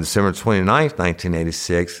 On December 29th,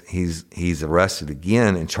 1986, he's arrested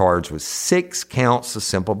again and charged with 6 counts of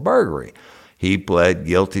simple burglary. He pled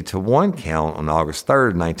guilty to 1 count on August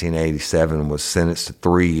 3rd, 1987, and was sentenced to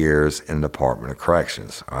 3 years in the Department of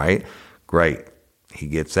Corrections. All right, great. He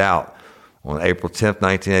gets out. On April 10th,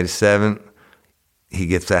 1987, he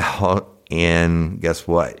gets out, and guess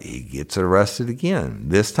what? He gets arrested again.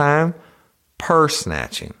 This time, purse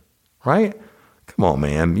snatching, right? Come on,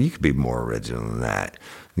 man. You could be more original than that.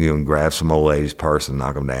 You can grab some old lady's purse and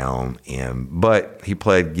knock them down. But he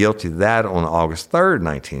pled guilty to that on August 3rd,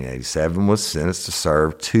 1987, was sentenced to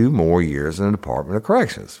serve 2 more years in the Department of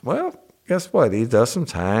Corrections. Well, guess what? He does some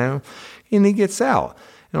time, and he gets out.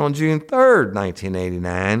 And on June 3rd,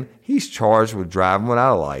 1989, he's charged with driving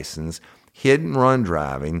without a license, hit-and-run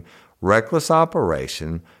driving, reckless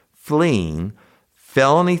operation, fleeing,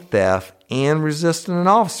 felony theft, and resisting an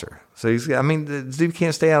officer. So the dude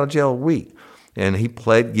can't stay out of jail a week. And he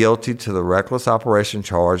pled guilty to the reckless operation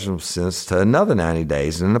charge and was sentenced to another 90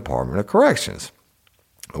 days in the Department of Corrections.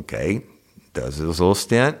 Okay, does his little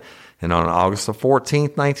stint. And on August the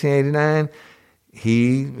 14th, 1989,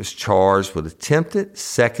 he was charged with attempted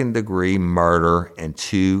second-degree murder and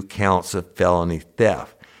 2 counts of felony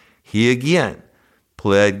theft. He again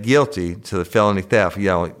pled guilty to the felony theft. They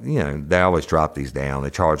always drop these down. They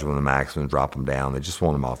charge them with the maximum, drop them down. They just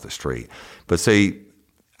want them off the street. But see,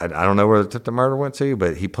 I don't know where the murder went to,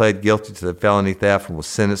 but he pled guilty to the felony theft and was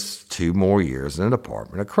sentenced to 2 more years in the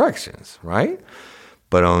Department of Corrections, right?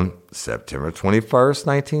 But on September 21st,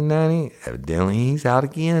 1990, evidently he's out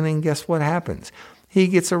again, and guess what happens? He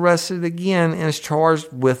gets arrested again and is charged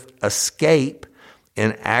with escape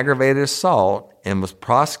and aggravated assault and was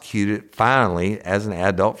prosecuted finally as an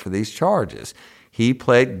adult for these charges. He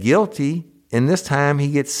pled guilty, and this time he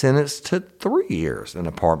gets sentenced to 3 years in the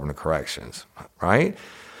Department of Corrections, right?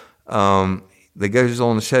 That goes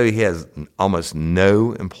on to show he has almost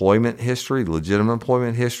no employment history, legitimate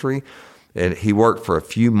employment history. And he worked for a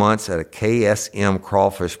few months at a KSM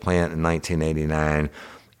crawfish plant in 1989,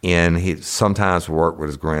 and he sometimes worked with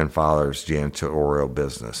his grandfather's janitorial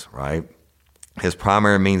business, right? His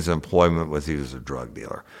primary means of employment was he was a drug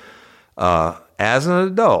dealer. As an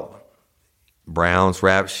adult, Brown's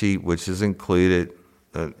rap sheet, which is included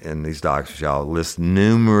in these documents, y'all, lists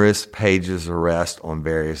numerous pages of arrest on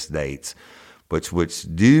various dates,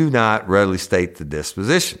 which do not readily state the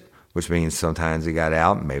disposition, which means sometimes he got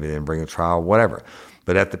out, maybe they didn't bring a trial, whatever.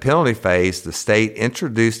 But at the penalty phase, the state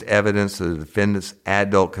introduced evidence of the defendant's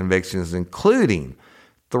adult convictions, including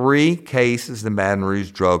 3 cases in Baton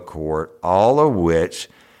Rouge drug court, all of which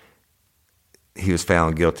he was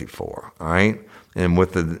found guilty for. All right, and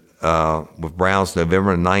with Brown's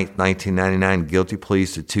November 9th, 1999 guilty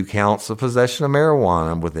pleas to 2 counts of possession of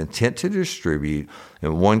marijuana with intent to distribute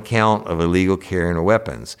and 1 count of illegal carrying of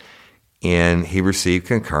weapons. And he received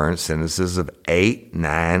concurrent sentences of 8,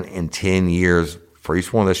 9, and 10 years for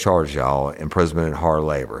each one of those charges, y'all, imprisonment and hard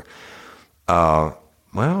labor.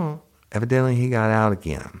 Well, evidently he got out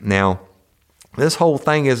again. Now, this whole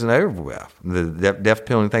thing isn't over with. The death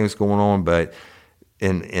penalty thing is going on, but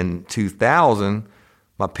in 2000,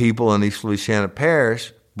 my people in East Louisiana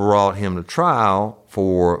Parish brought him to trial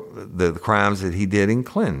for the crimes that he did in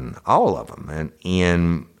Clinton, all of them,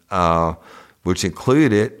 and which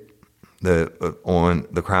included on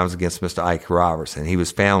the crimes against Mr. Ike Robertson. He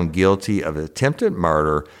was found guilty of attempted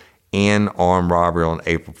murder and armed robbery on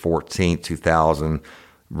April 14, 2000,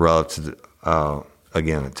 relative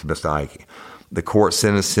again to Mr. Ike. The court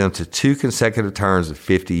sentenced him to 2 consecutive terms of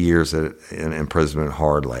 50 years in imprisonment and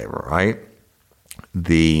hard labor, right?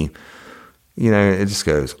 It just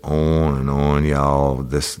goes on and on, y'all.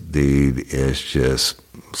 This dude is just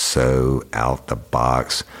so out the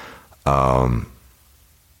box. And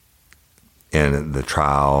the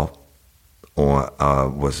trial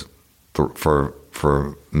was for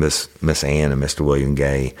Miss Ann and Mr. William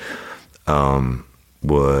Gay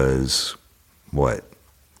was what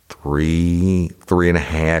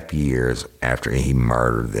 3.5 years after he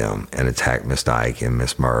murdered them and attacked Miss Dyke and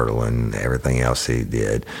Miss Myrtle and everything else he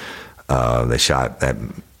did. They shot that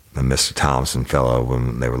Mr. Thompson fellow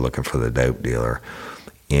when they were looking for the dope dealer,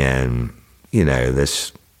 and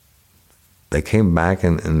they came back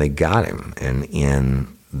and they got him, and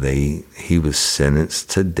he was sentenced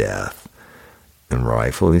to death, and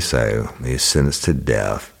rightfully so. He was sentenced to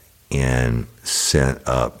death and sent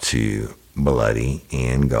up to Bloody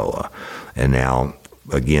Angola. And now,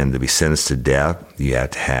 again, to be sentenced to death, you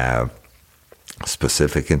have to have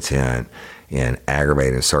specific intent and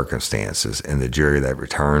aggravating circumstances. And the jury that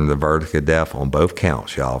returned the verdict of death on both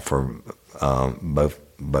counts, y'all, for both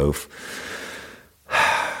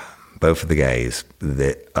of the gays,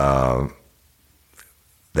 that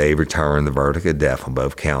they returned the verdict of death on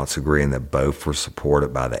both counts, agreeing that both were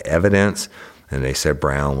supported by the evidence, and they said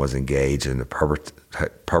Brown was engaged in the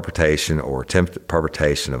perpetration or attempted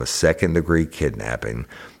perpetration of a second-degree kidnapping,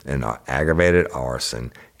 an aggravated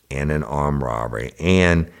arson, and an armed robbery,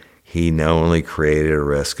 and he knowingly created a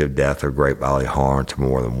risk of death or great bodily harm to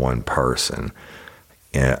more than one person.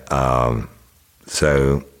 And,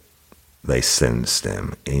 so they sentenced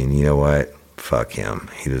him, and you know what? Fuck him.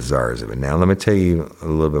 He deserves it. But now let me tell you a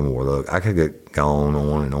little bit more. Look, I could get going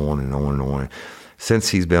on and on and on and on. Since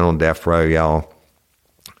he's been on death row, y'all,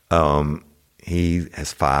 he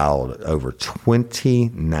has filed over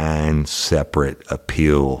 29 separate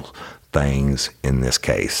appeal things in this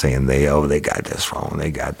case, saying they got this wrong,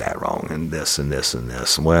 they got that wrong, and this and this and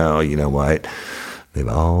this. Well, you know what? They've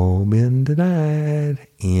all been denied.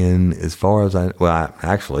 And as far as I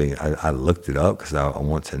looked it up because I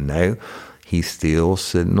want to know. He's still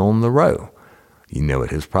sitting on the row. You know what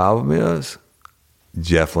his problem is?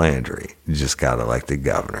 Jeff Landry just got elected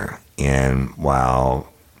governor. And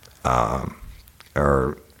while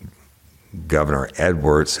Governor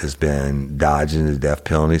Edwards has been dodging the death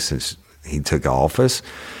penalty since he took office,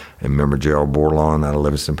 and remember Gerald Bordelon out of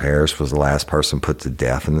Livingston Parish was the last person put to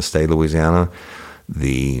death in the state of Louisiana,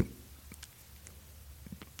 the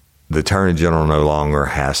Attorney General no longer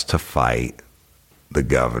has to fight the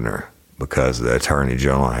governor because the Attorney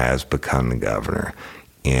General has become the governor.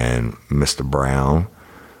 And Mr. Brown,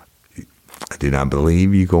 I do not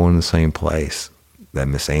believe you go in the same place that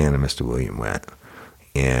Miss Ann and Mr. William went.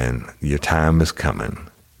 And your time is coming,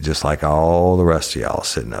 just like all the rest of y'all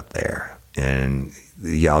sitting up there. And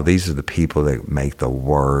y'all, these are the people that make the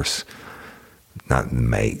worst,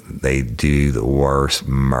 they do the worst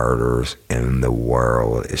murders in the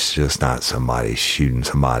world. It's just not somebody shooting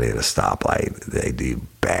somebody at a stoplight. They do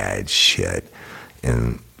bad shit.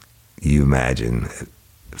 And you imagine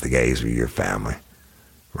if the gays were your family,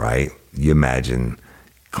 right? You imagine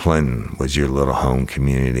Clinton was your little home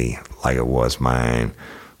community like it was mine,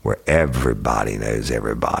 where everybody knows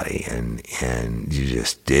everybody, and you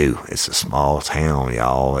just do. It's a small town,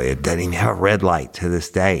 y'all. It doesn't even have a red light to this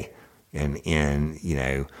day. And you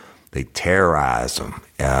know, they terrorized him.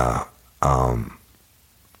 But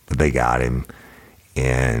they got him.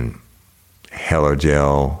 And hell or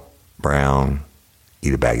jail, Brown,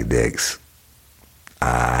 eat a bag of dicks.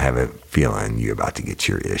 I have a feeling you're about to get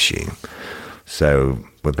your issue. So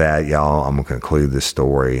with that, y'all, I'm going to conclude this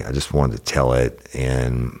story. I just wanted to tell it.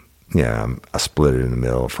 And, you know, I split it in the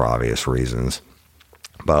middle for obvious reasons.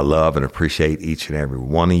 But I love and appreciate each and every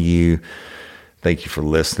one of you. Thank you for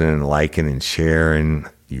listening, liking, and sharing.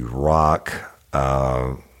 You rock.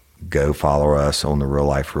 Go follow us on the Real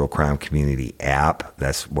Life Real Crime Community app.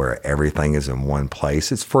 That's where everything is in one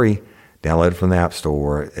place. It's free. Download it from the App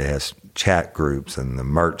Store. It has chat groups and the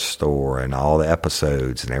merch store and all the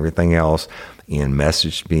episodes and everything else. And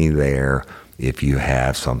message me there if you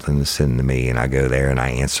have something to send to me. And I go there and I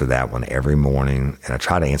answer that one every morning. And I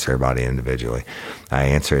try to answer everybody individually. I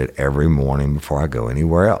answer it every morning before I go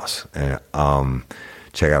anywhere else. And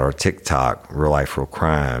check out our TikTok, Real Life Real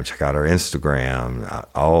Crime. Check out our Instagram,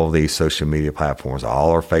 all these social media platforms,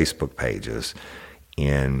 all our Facebook pages.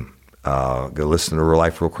 And go listen to Real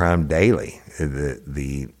Life Real Crime Daily.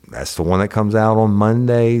 That's the one that comes out on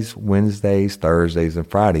Mondays, Wednesdays, Thursdays, and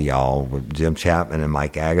Friday, y'all, with Jim Chapman and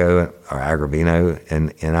Mike Agravino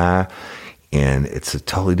and I. And it's a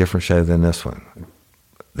totally different show than this one.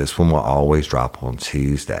 This one will always drop on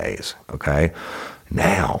Tuesdays, okay?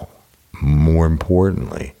 Now, more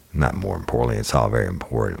importantly, not more importantly, it's all very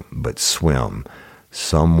important, but Swim,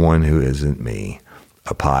 Someone Who Isn't Me,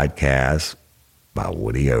 a podcast by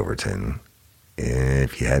Woody Overton.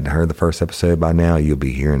 If you hadn't heard the first episode by now, you'll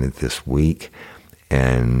be hearing it this week.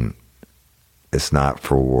 And it's not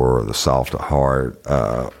for the soft of heart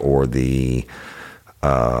or the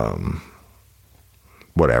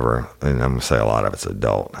whatever. And I'm going to say a lot of it's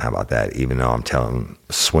adult. How about that? Even though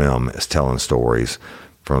Swim is telling stories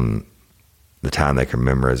from the time they can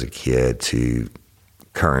remember as a kid to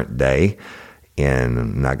current day. And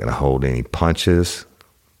I'm not going to hold any punches.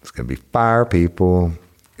 It's going to be fire, people.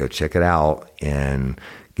 Go check it out and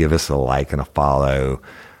give us a like and a follow.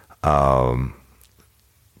 Patreon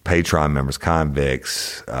members,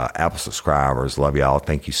 convicts, Apple subscribers, love y'all.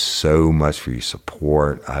 Thank you so much for your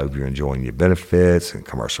support. I hope you're enjoying your benefits and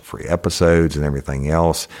commercial-free episodes and everything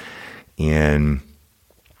else. And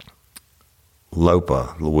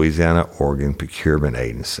LOPA, Louisiana Organ Procurement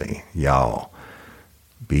Agency. Y'all,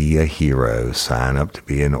 be a hero. Sign up to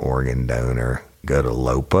be an organ donor. Go to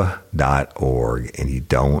lopa.org, and you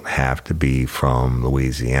don't have to be from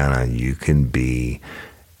Louisiana. You can be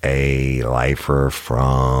a lifer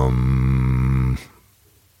from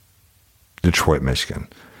Detroit, Michigan.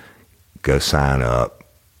 Go sign up.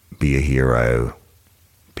 Be a hero.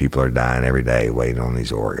 People are dying every day waiting on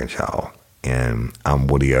these organs, y'all. And I'm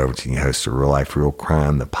Woody Overton, your host of Real Life Real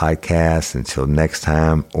Crime, the podcast. Until next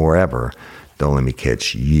time or ever, don't let me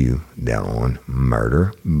catch you down on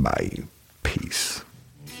Murder Bayou. Peace.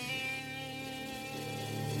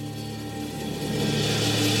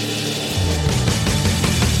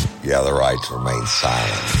 You have the right to remain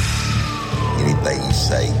silent. Anything you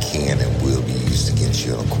say can and will be used against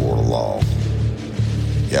you in a court of law.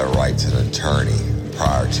 You have a right to an attorney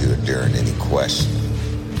prior to and during any question.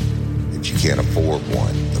 If you can't afford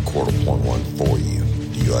one, the court will appoint one for you.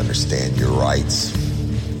 Do you understand your rights?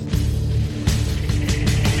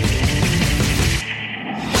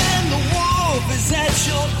 When the wolf is at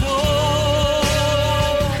your door,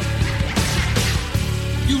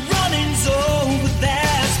 your running's over,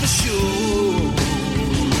 that's for sure.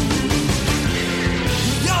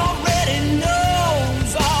 He already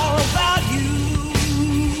knows all about you.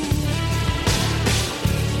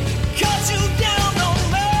 Cut you down on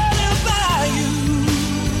Murder Bayou.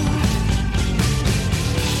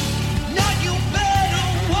 Now you better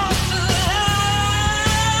walk the line.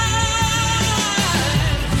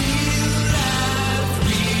 Real life,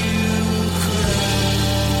 real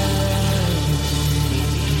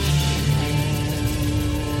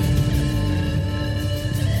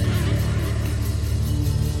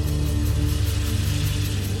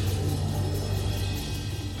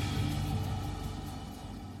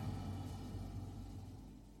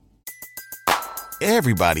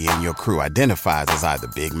Everybody in your crew identifies as either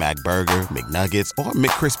Big Mac Burger, McNuggets, or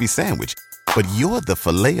McCrispy Sandwich. But you're the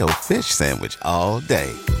Filet-O-Fish Sandwich all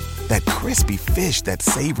day. That crispy fish, that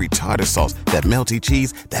savory tartar sauce, that melty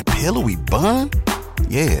cheese, that pillowy bun.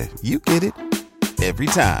 Yeah, you get it. Every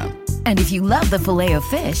time. And if you love the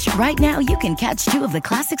Filet-O-Fish, right now you can catch two of the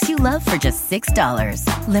classics you love for just $6.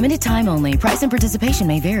 Limited time only. Price and participation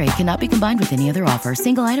may vary. Cannot be combined with any other offer.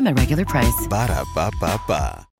 Single item at regular price. Ba-da-ba-ba-ba.